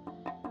say.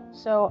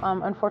 So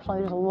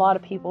unfortunately, there's a lot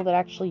of people that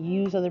actually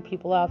use other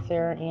people out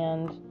there,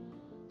 and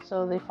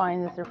so they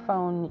find that their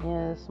phone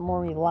is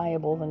more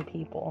reliable than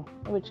people,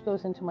 which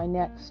goes into my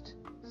next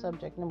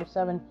subject, number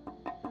 7.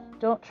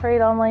 Don't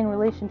trade online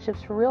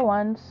relationships for real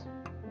ones.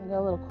 I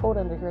got a little quote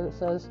under here that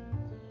says,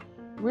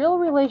 real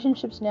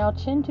relationships now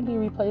tend to be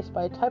replaced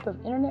by a type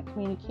of internet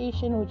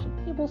communication which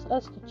enables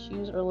us to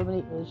choose or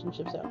eliminate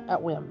relationships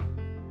at whim.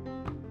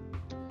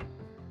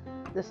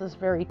 This is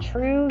very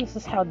true. This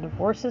is how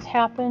divorces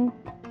happen.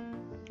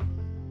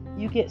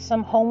 You get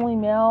some homely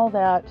male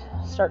that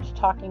starts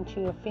talking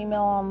to a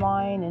female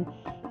online, and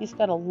he's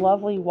got a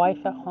lovely wife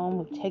at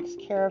home who takes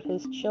care of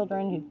his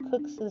children, who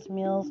cooks his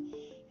meals,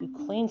 who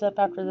cleans up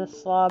after the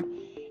slob,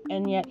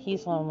 and yet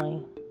he's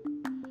lonely.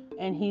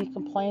 And he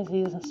complains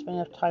he doesn't spend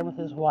enough time with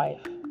his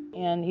wife,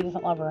 and he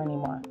doesn't love her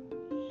anymore.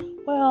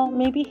 Well,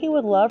 maybe he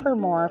would love her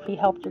more if he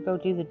helped her go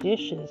do the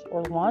dishes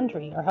or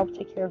laundry or helped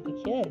take care of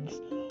the kids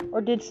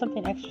or did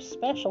something extra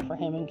special for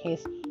him in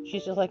case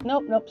she's just like,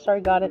 nope, sorry,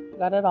 got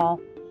it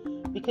all.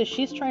 Because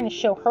she's trying to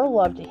show her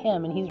love to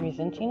him and he's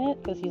resenting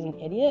it because he's an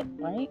idiot,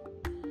 right?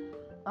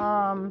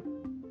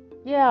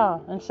 Yeah,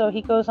 and so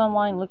he goes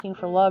online looking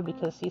for love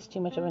because he's too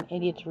much of an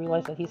idiot to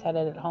realize that he's had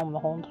it at home the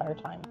whole entire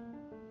time.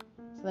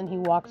 So then he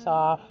walks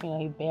off,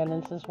 he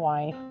abandons his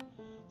wife,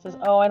 says,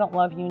 oh, I don't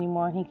love you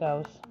anymore, and he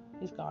goes.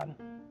 He's gone.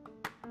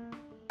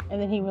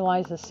 And then he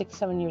realizes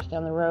 6-7 years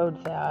down the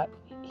road that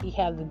he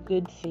had the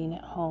good thing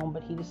at home,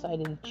 but he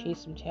decided to chase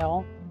some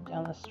tail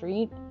down the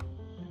street,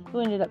 who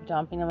ended up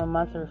dumping him a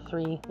month or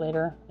 3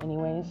 later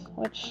anyways,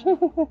 which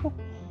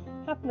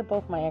happened to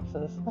both my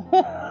exes.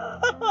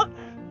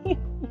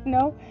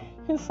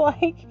 It's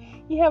like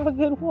you have a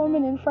good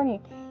woman in front of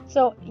you.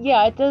 So,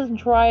 yeah, it does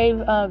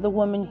drive the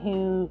woman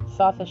who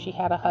thought that she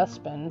had a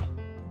husband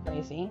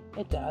crazy.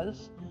 It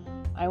does.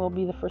 I will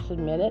be the first to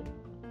admit it.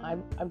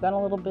 I've gone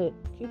a little bit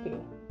cuckoo.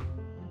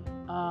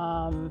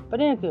 But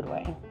in a good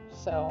way.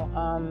 So,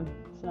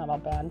 it's not all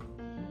bad.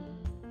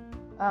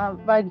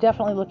 But I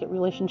definitely look at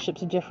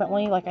relationships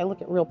differently. Like, I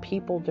look at real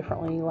people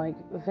differently. Like,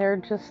 they're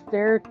just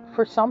there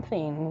for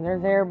something. They're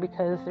there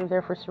because they're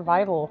there for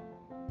survival.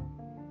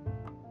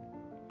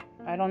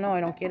 I don't know. I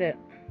don't get it.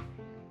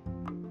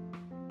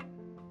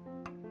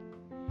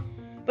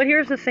 But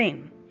here's the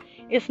thing.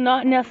 It's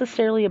not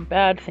necessarily a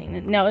bad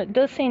thing. Now, it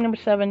does say, number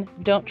 7,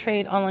 don't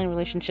trade online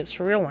relationships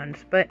for real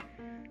ones. But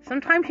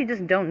sometimes you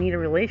just don't need a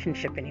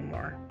relationship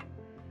anymore.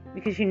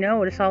 Because you know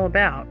what it's all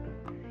about.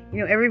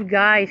 Every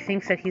guy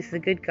thinks that he's the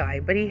good guy,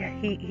 but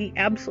he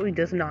absolutely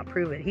does not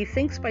prove it. He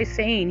thinks by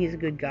saying he's a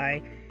good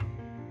guy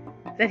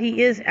that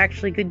he is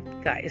actually a good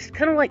guy. It's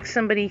kind of like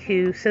somebody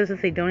who says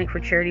that they donate for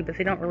charity, but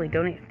they don't really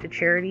donate to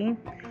charity.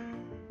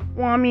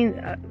 Well, I mean,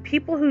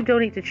 people who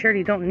donate to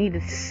charity don't need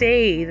to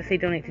say that they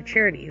donate to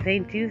charity. They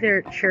do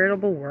their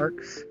charitable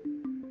works.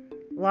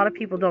 A lot of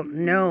people don't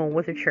know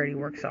what their charity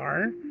works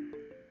are.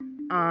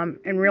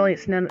 And really,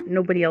 it's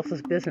nobody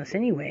else's business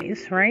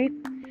anyways, right?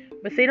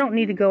 But they don't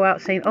need to go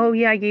out saying, oh,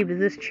 yeah, I gave to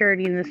this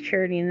charity and this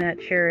charity and that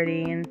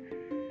charity. And,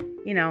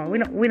 we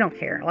don't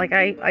care. Like,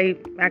 I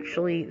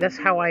actually, that's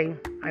how I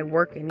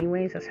work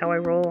anyways. That's how I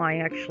roll. I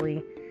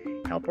actually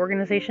help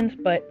organizations,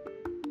 but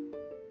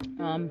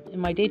in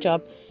my day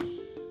job.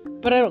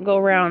 But I don't go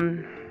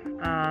around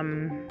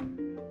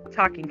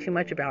talking too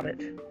much about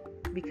it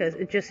because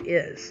it just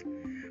is.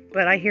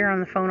 But I hear on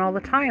the phone all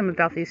the time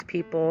about these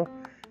people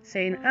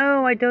saying,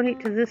 oh, I donate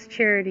to this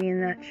charity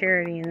and that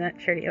charity and that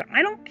charity.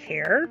 I don't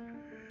care.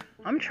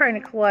 I'm trying to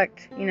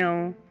collect,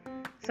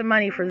 some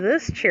money for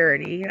this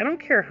charity. I don't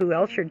care who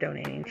else you're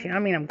donating to. I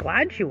mean, I'm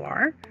glad you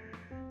are.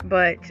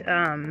 But,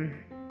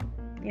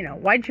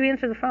 why'd you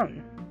answer the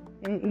phone?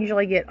 And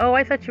usually I get, oh,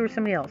 I thought you were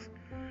somebody else.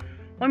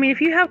 Well, I mean,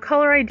 if you have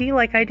caller ID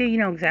like I do, you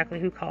know exactly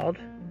who called.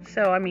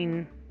 So, I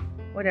mean,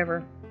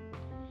 whatever.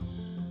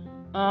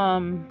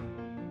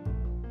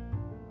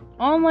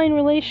 Online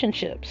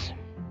relationships.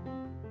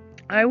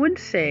 I would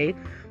say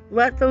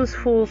let those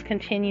fools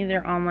continue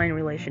their online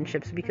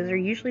relationships because they're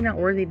usually not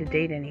worthy to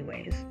date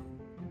anyways.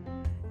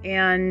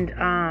 And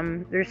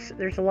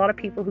there's a lot of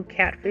people who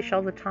catfish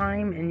all the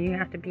time, and you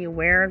have to be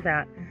aware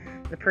that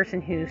the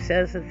person who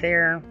says that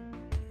they're,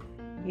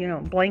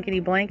 blankety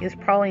blank is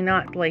probably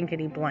not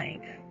blankety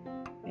blank.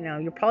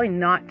 You're probably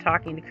not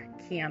talking to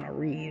Keanu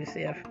Reeves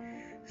if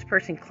this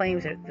person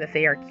claims that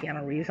they are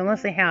Keanu Reeves,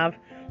 unless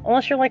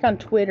you're like on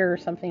Twitter or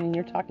something and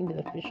you're talking to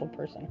the official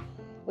person,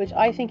 which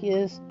I think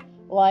is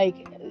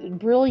like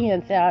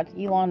brilliant that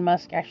Elon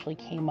Musk actually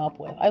came up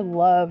with. I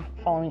love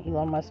following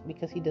Elon Musk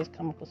because he does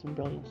come up with some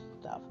brilliant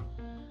stuff.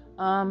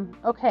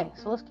 Okay,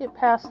 so let's get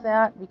past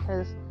that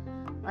because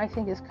I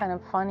think is kind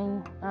of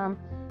funny.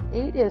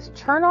 8 is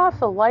turn off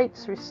the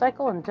lights,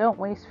 recycle, and don't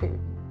waste food.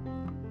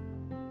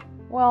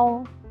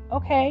 Well,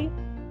 okay.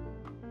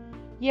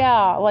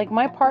 Yeah, like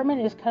my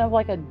apartment is kind of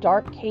like a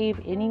dark cave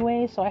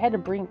anyway, so I had to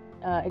bring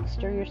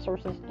exterior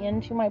sources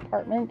into my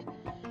apartment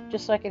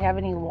just so I could have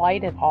any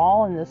light at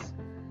all in this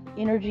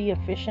energy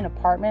efficient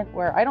apartment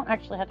where I don't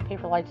actually have to pay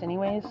for lights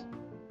anyways.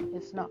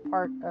 It's not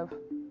part of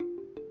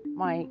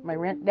my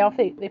rent. Now, if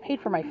they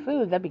paid for my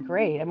food, that'd be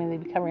great. I mean,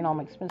 they'd be covering all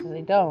my expenses.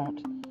 They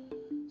don't.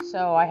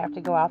 So I have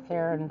to go out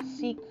there and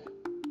seek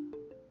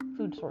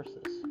food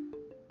sources.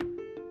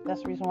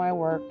 That's the reason why I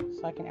work,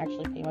 so I can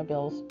actually pay my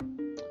bills.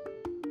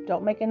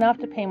 Don't make enough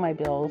to pay my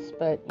bills,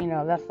 but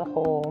that's the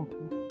whole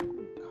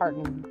cart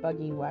and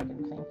buggy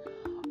wagon thing.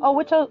 Oh,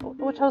 which I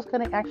was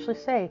going to actually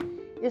say,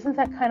 isn't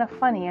that kind of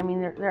funny? I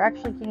mean, they're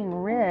actually getting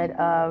rid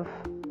of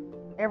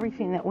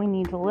everything that we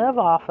need to live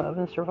off of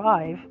and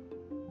survive.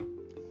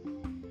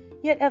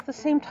 Yet at the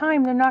same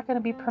time, they're not going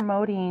to be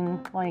promoting,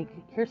 like,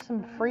 here's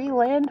some free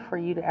land for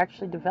you to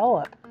actually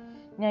develop.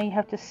 Now you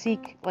have to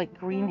seek, like,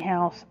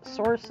 greenhouse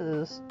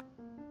sources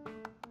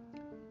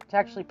to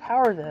actually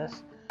power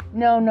this.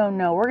 No,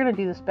 we're going to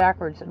do this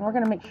backwards, and we're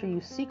going to make sure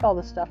you seek all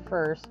this stuff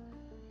first,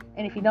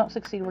 and if you don't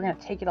succeed, we're going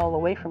to take it all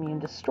away from you and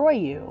destroy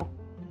you,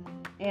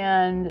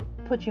 and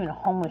put you in a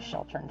homeless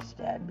shelter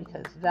instead,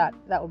 because that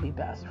would be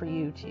best for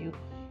you to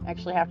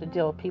actually have to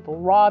deal with people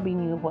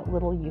robbing you of what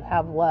little you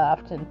have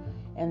left,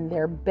 and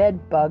their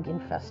bed bug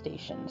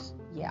infestations.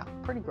 Yeah,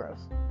 pretty gross.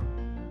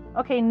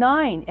 Okay,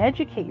 9,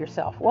 educate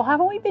yourself. Well,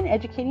 haven't we been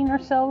educating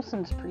ourselves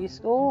since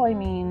preschool? I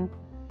mean,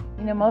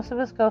 most of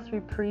us go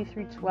through pre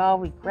through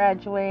 12, we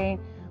graduate,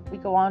 we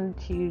go on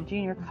to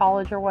junior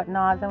college or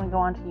whatnot, then we go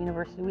on to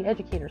university, we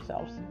educate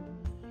ourselves.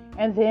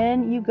 And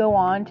then you go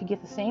on to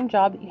get the same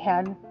job that you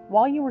had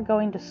while you were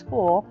going to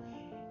school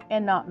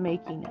and not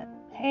making it.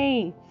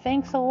 Hey,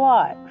 thanks a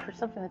lot for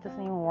something that doesn't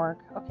even work.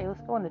 Okay,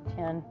 let's go on to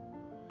 10.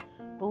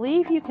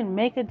 Believe you can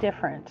make a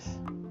difference.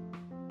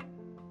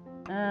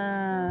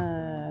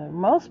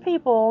 Most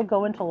people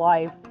go into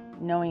life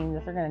knowing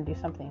that they're going to do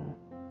something.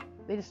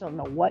 They just don't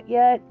know what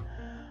yet.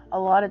 A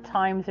lot of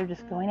times they're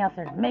just going out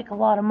there to make a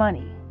lot of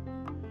money.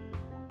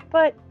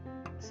 But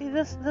see,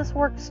 this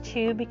works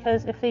too,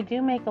 because if they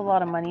do make a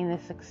lot of money and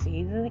they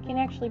succeed, then they can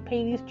actually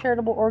pay these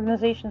charitable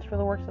organizations for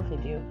the work that they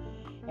do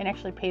and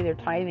actually pay their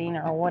tithing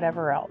or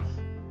whatever else,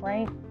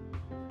 right?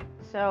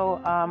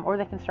 So, or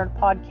they can start a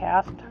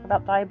podcast and talk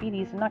about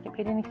diabetes and not get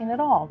paid anything at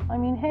all. I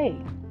mean, hey,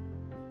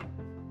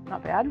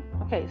 not bad.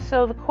 Okay,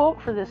 so the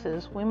quote for this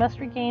is, we must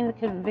regain the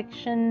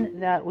conviction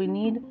that we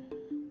need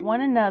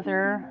one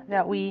another,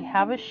 that we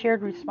have a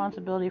shared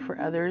responsibility for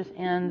others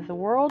and the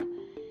world,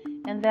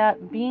 and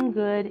that being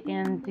good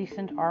and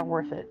decent are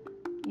worth it.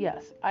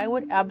 Yes, I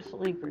would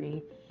absolutely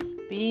agree.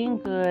 Being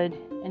good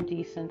and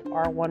decent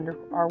are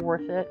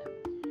worth it.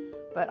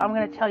 But I'm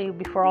going to tell you,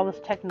 before all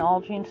this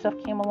technology and stuff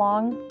came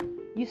along,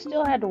 you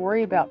still had to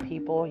worry about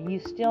people. You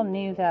still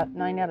knew that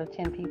 9 out of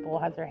 10 people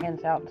had their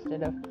hands out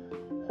instead of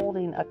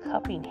holding a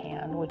cupping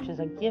hand, which is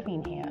a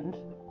giving hand.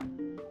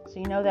 So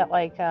you know that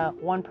like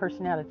 1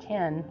 person out of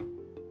 10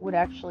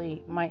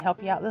 might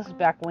help you out. This is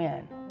back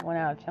when 1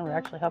 out of 10 would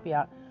actually help you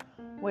out,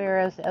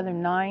 whereas the other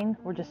 9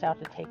 were just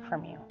out to take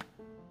from you.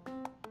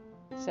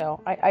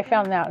 So I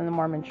found that in the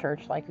Mormon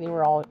church, like they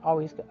were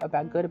always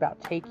good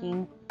about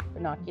taking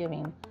but not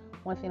giving.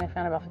 One thing I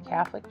found about the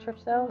Catholic church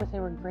though is they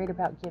were great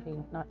about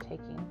giving, not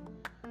taking.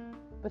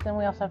 But then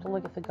we also have to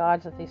look at the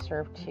gods that they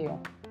serve too.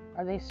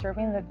 Are they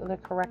serving the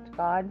correct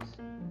gods?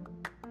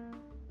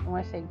 And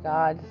when I say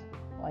gods,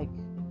 like,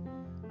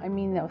 I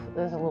mean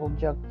there's a little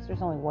joke, because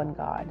there's only one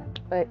God.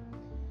 But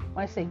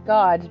when I say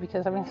gods,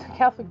 because I mean the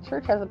Catholic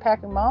Church has a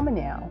Pachamama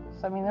now,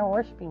 so I mean they're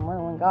worshiping more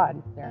than one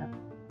God there.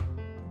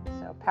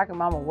 So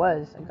Pachamama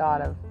was a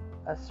god of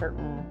a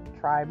certain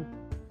tribe,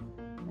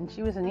 and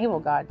she was an evil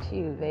god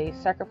too. They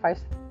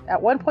sacrificed,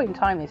 at one point in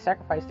time, they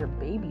sacrificed their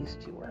babies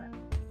to her.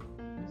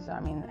 So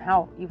I mean,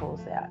 how evil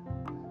is that?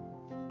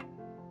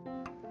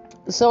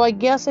 So I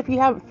guess if you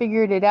haven't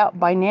figured it out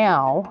by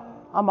now,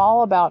 I'm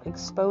all about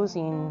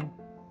exposing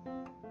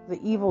the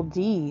evil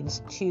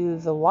deeds to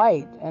the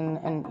light and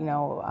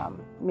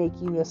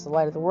making this the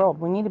light of the world.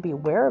 We need to be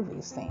aware of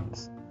these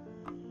things.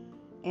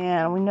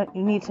 And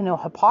you need to know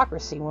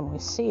hypocrisy when we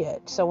see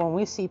it. So when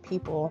we see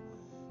people,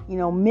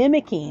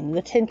 mimicking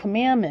the 10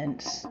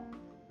 Commandments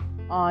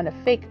on a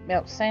fake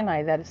Mount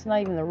Sinai, that it's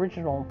not even the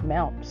original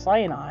Mount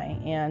Sinai,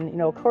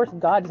 and, of course,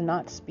 God's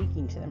not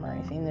speaking to them or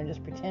anything, they're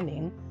just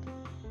pretending.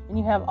 And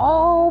you have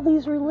all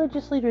these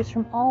religious leaders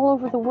from all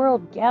over the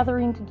world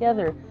gathering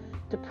together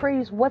to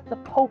praise what the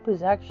Pope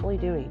is actually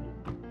doing.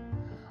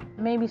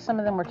 Maybe some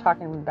of them were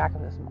talking in the back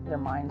of their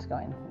minds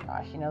going,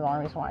 gosh, the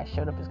only reason why I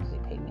showed up is because he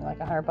paid me like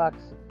 $100,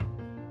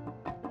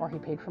 or he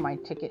paid for my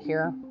ticket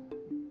here.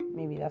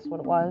 Maybe that's what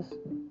it was.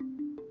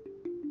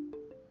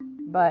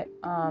 But,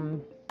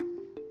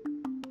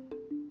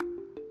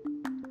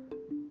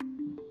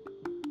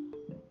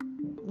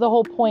 the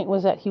whole point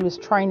was that he was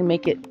trying to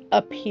make it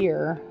up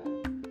here,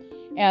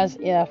 as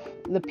if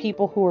the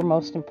people who are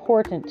most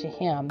important to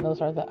him,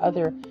 those are the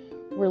other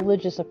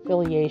religious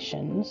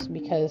affiliations,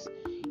 because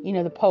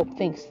the Pope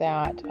thinks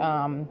that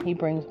he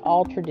brings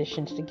all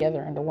traditions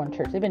together under one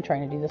church. They've been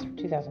trying to do this for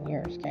 2,000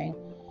 years, okay?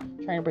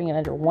 Trying to bring it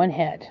under one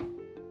head.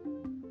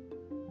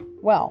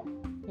 Well,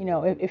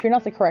 if you're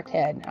not the correct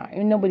head,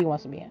 nobody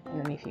wants to be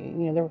underneath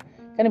you. They're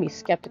going to be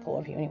skeptical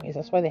of you anyways.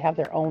 That's why they have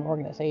their own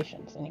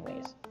organizations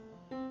anyways.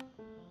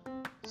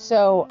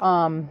 So,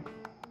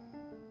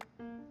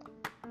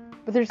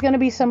 but there's going to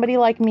be somebody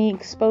like me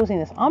exposing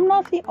this. I'm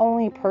not the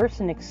only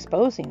person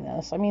exposing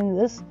this. I mean,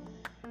 this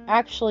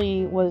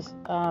actually was,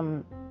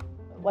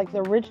 like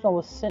the original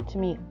was sent to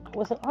me.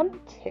 Was it on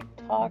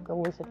TikTok or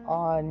was it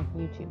on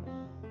YouTube?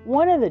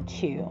 One of the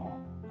two.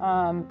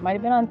 Might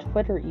have been on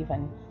Twitter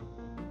even.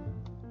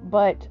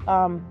 But,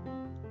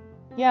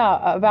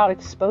 yeah, about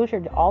exposure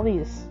to all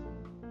this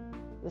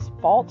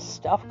false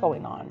stuff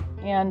going on.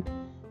 And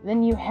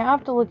then you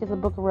have to look at the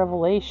book of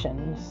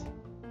Revelations,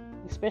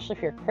 especially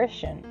if you're a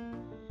Christian,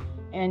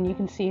 and you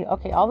can see,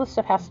 okay, all this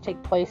stuff has to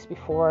take place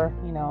before,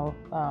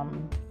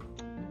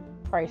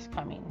 Christ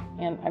coming.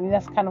 And I mean,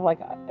 that's kind of like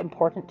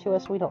important to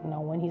us. We don't know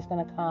when he's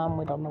going to come.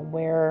 We don't know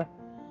where.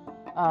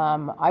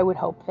 I would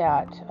hope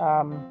that,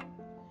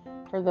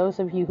 for those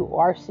of you who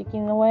are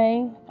seeking the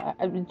way,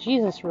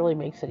 Jesus really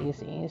makes it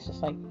easy. It's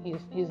just like,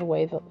 he's the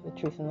way, the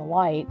truth, and the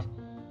light.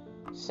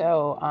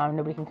 So,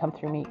 nobody can come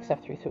through me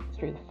except through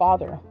the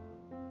Father.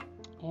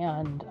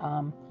 And,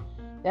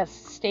 that's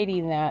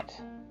stating that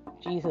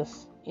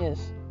Jesus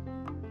is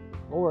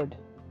Lord.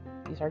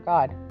 He's our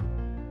God.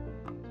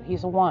 So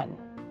he's the one.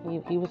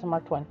 He was the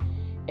marked one.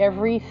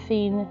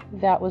 Everything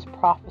that was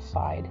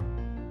prophesied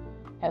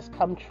has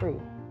come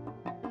true.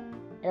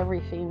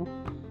 Everything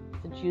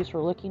the Jews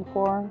were looking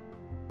for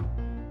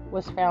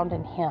was found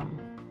in him.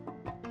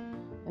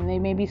 And they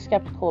may be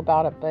skeptical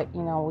about it, but,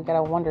 we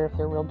gotta wonder if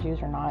they're real Jews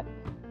or not.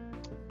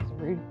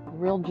 The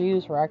real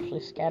Jews were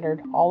actually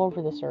scattered all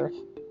over this earth.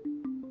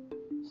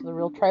 So the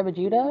real tribe of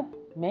Judah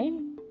may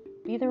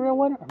be the real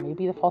one, or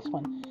maybe the false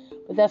one.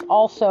 But that's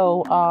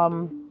also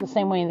the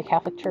same way in the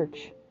Catholic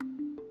Church.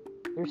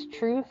 There's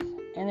truth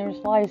and there's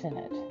lies in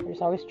it.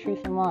 There's always truth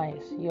and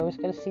lies. You always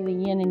got to see the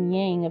yin and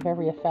yang of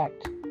every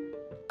effect.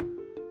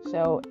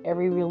 So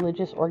every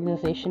religious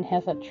organization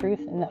has that truth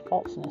and that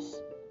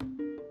falseness.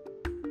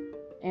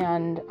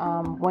 And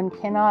one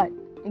cannot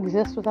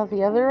exist without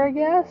the other, I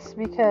guess,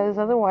 because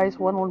otherwise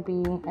one would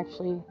be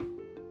actually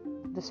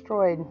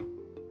destroyed.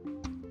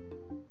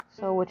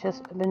 So, which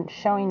has been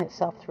showing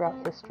itself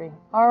throughout history.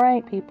 All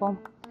right, people.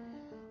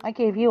 I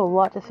gave you a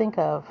lot to think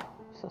of.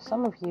 So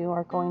some of you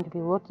are going to be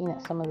looking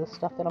at some of the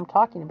stuff that I'm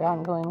talking about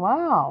and going,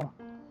 wow,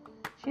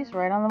 she's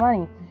right on the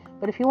money.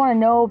 But if you want to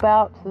know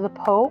about the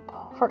Pope,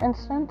 for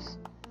instance,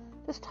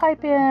 just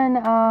type in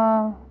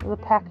the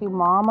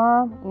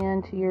Pachamama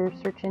into your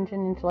search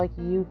engine, into like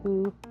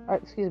Yoo-hoo, or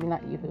excuse me,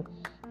 not Yoo-hoo,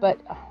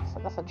 but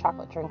that's a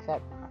chocolate drink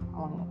that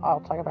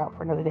I'll talk about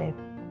for another day.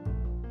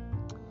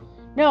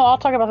 No, I'll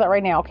talk about that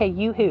right now. Okay,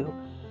 Yoo-hoo.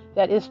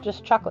 That is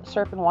just chocolate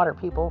syrup and water,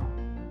 people.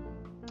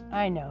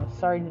 I know.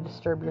 Sorry to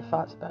disturb your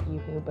thoughts about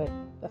Yoo-hoo, but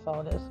that's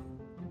all it is.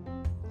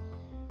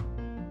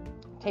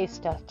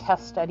 Taste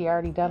test study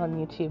already done on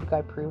YouTube.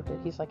 Guy proved it.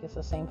 He's like, it's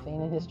the same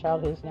thing, and his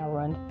childhood is now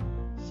ruined.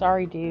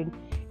 Sorry, dude.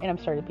 And I'm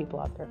sorry to people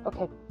out there.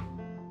 Okay.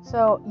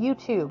 So,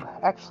 YouTube.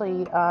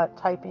 Actually,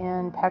 type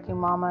in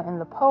Pachamama and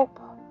the Pope,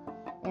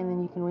 and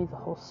then you can read the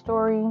whole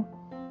story.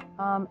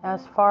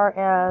 As far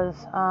as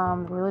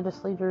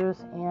religious leaders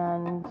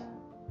and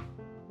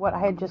what I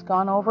had just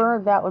gone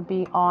over, that would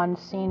be on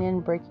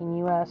CNN, Breaking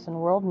U.S. and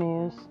World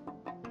News.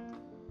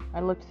 I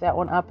looked that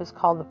one up. It's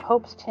called The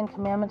Pope's 10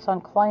 Commandments on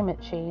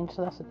Climate Change.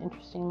 So that's an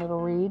interesting little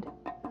read.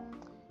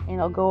 And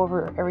I'll go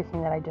over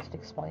everything that I just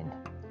explained.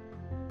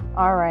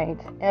 All right.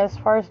 As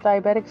far as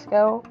diabetics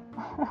go,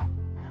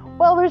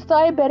 well, there's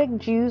diabetic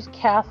Jews,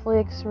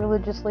 Catholics,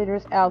 religious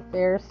leaders out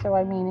there. So,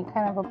 I mean, it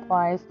kind of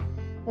applies.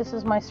 This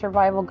is my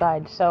survival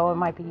guide, so it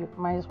might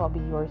as well be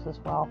yours as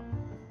well.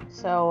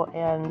 So,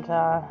 and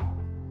a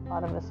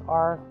lot of us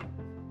are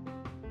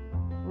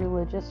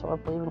religious or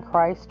believe in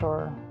Christ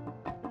or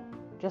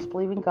just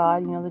believe in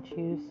God, the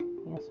Jews,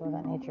 so of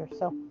that nature.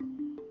 So,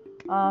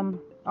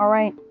 all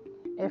right.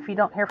 If you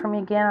don't hear from me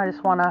again, I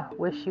just want to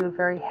wish you a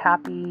very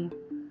happy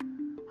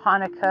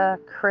Hanukkah,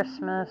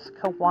 Christmas,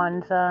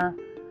 Kwanzaa,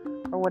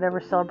 or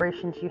whatever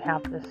celebrations you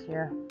have this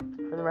year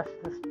for the rest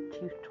of this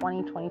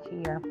 2022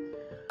 year.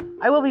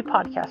 I will be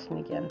podcasting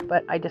again,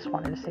 but I just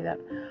wanted to say that.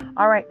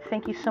 All right.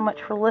 Thank you so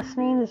much for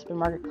listening. This has been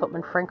Margaret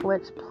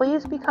Copeman-Frankowitz.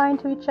 Please be kind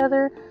to each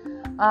other.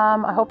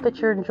 I hope that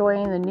you're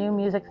enjoying the new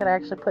music that I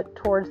actually put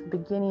towards the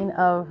beginning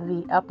of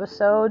the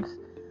episodes.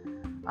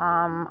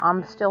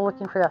 I'm still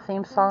looking for that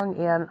theme song,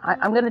 and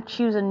I'm going to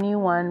choose a new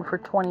one for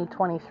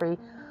 2023.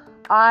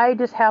 I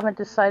just haven't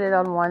decided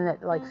on one that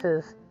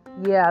says,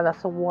 yeah,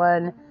 that's the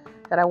one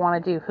that I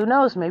want to do. Who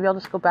knows? Maybe I'll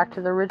just go back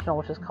to the original,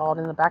 which is called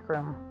In the Back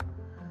Room.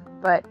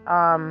 But,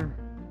 I'm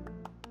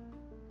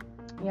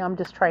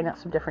just trying out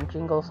some different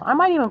jingles. I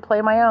might even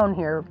play my own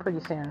here pretty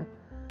soon.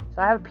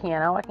 So I have a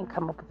piano. I can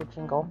come up with a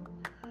jingle.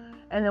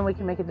 and then we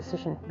can make a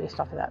decision based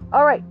off of that.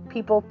 All right,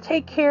 people,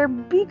 take care.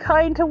 Be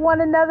kind to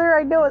one another.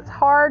 I know it's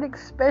hard,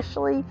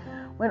 especially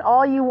when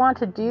all you want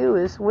to do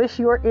is wish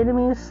your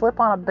enemies slip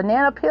on a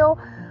banana peel,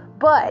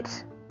 but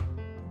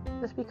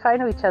just be kind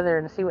to each other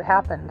and see what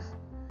happens.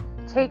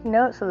 Take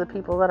notes of the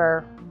people that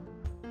are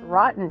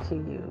rotten to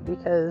you,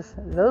 because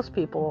those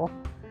people,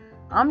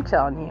 I'm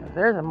telling you,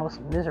 they're the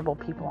most miserable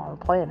people on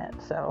the planet.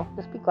 So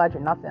just be glad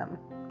you're not them.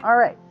 All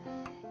right,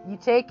 you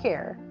take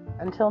care.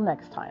 Until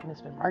next time,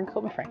 it's been Martin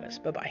Coleman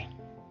Frangos.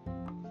 Bye-bye.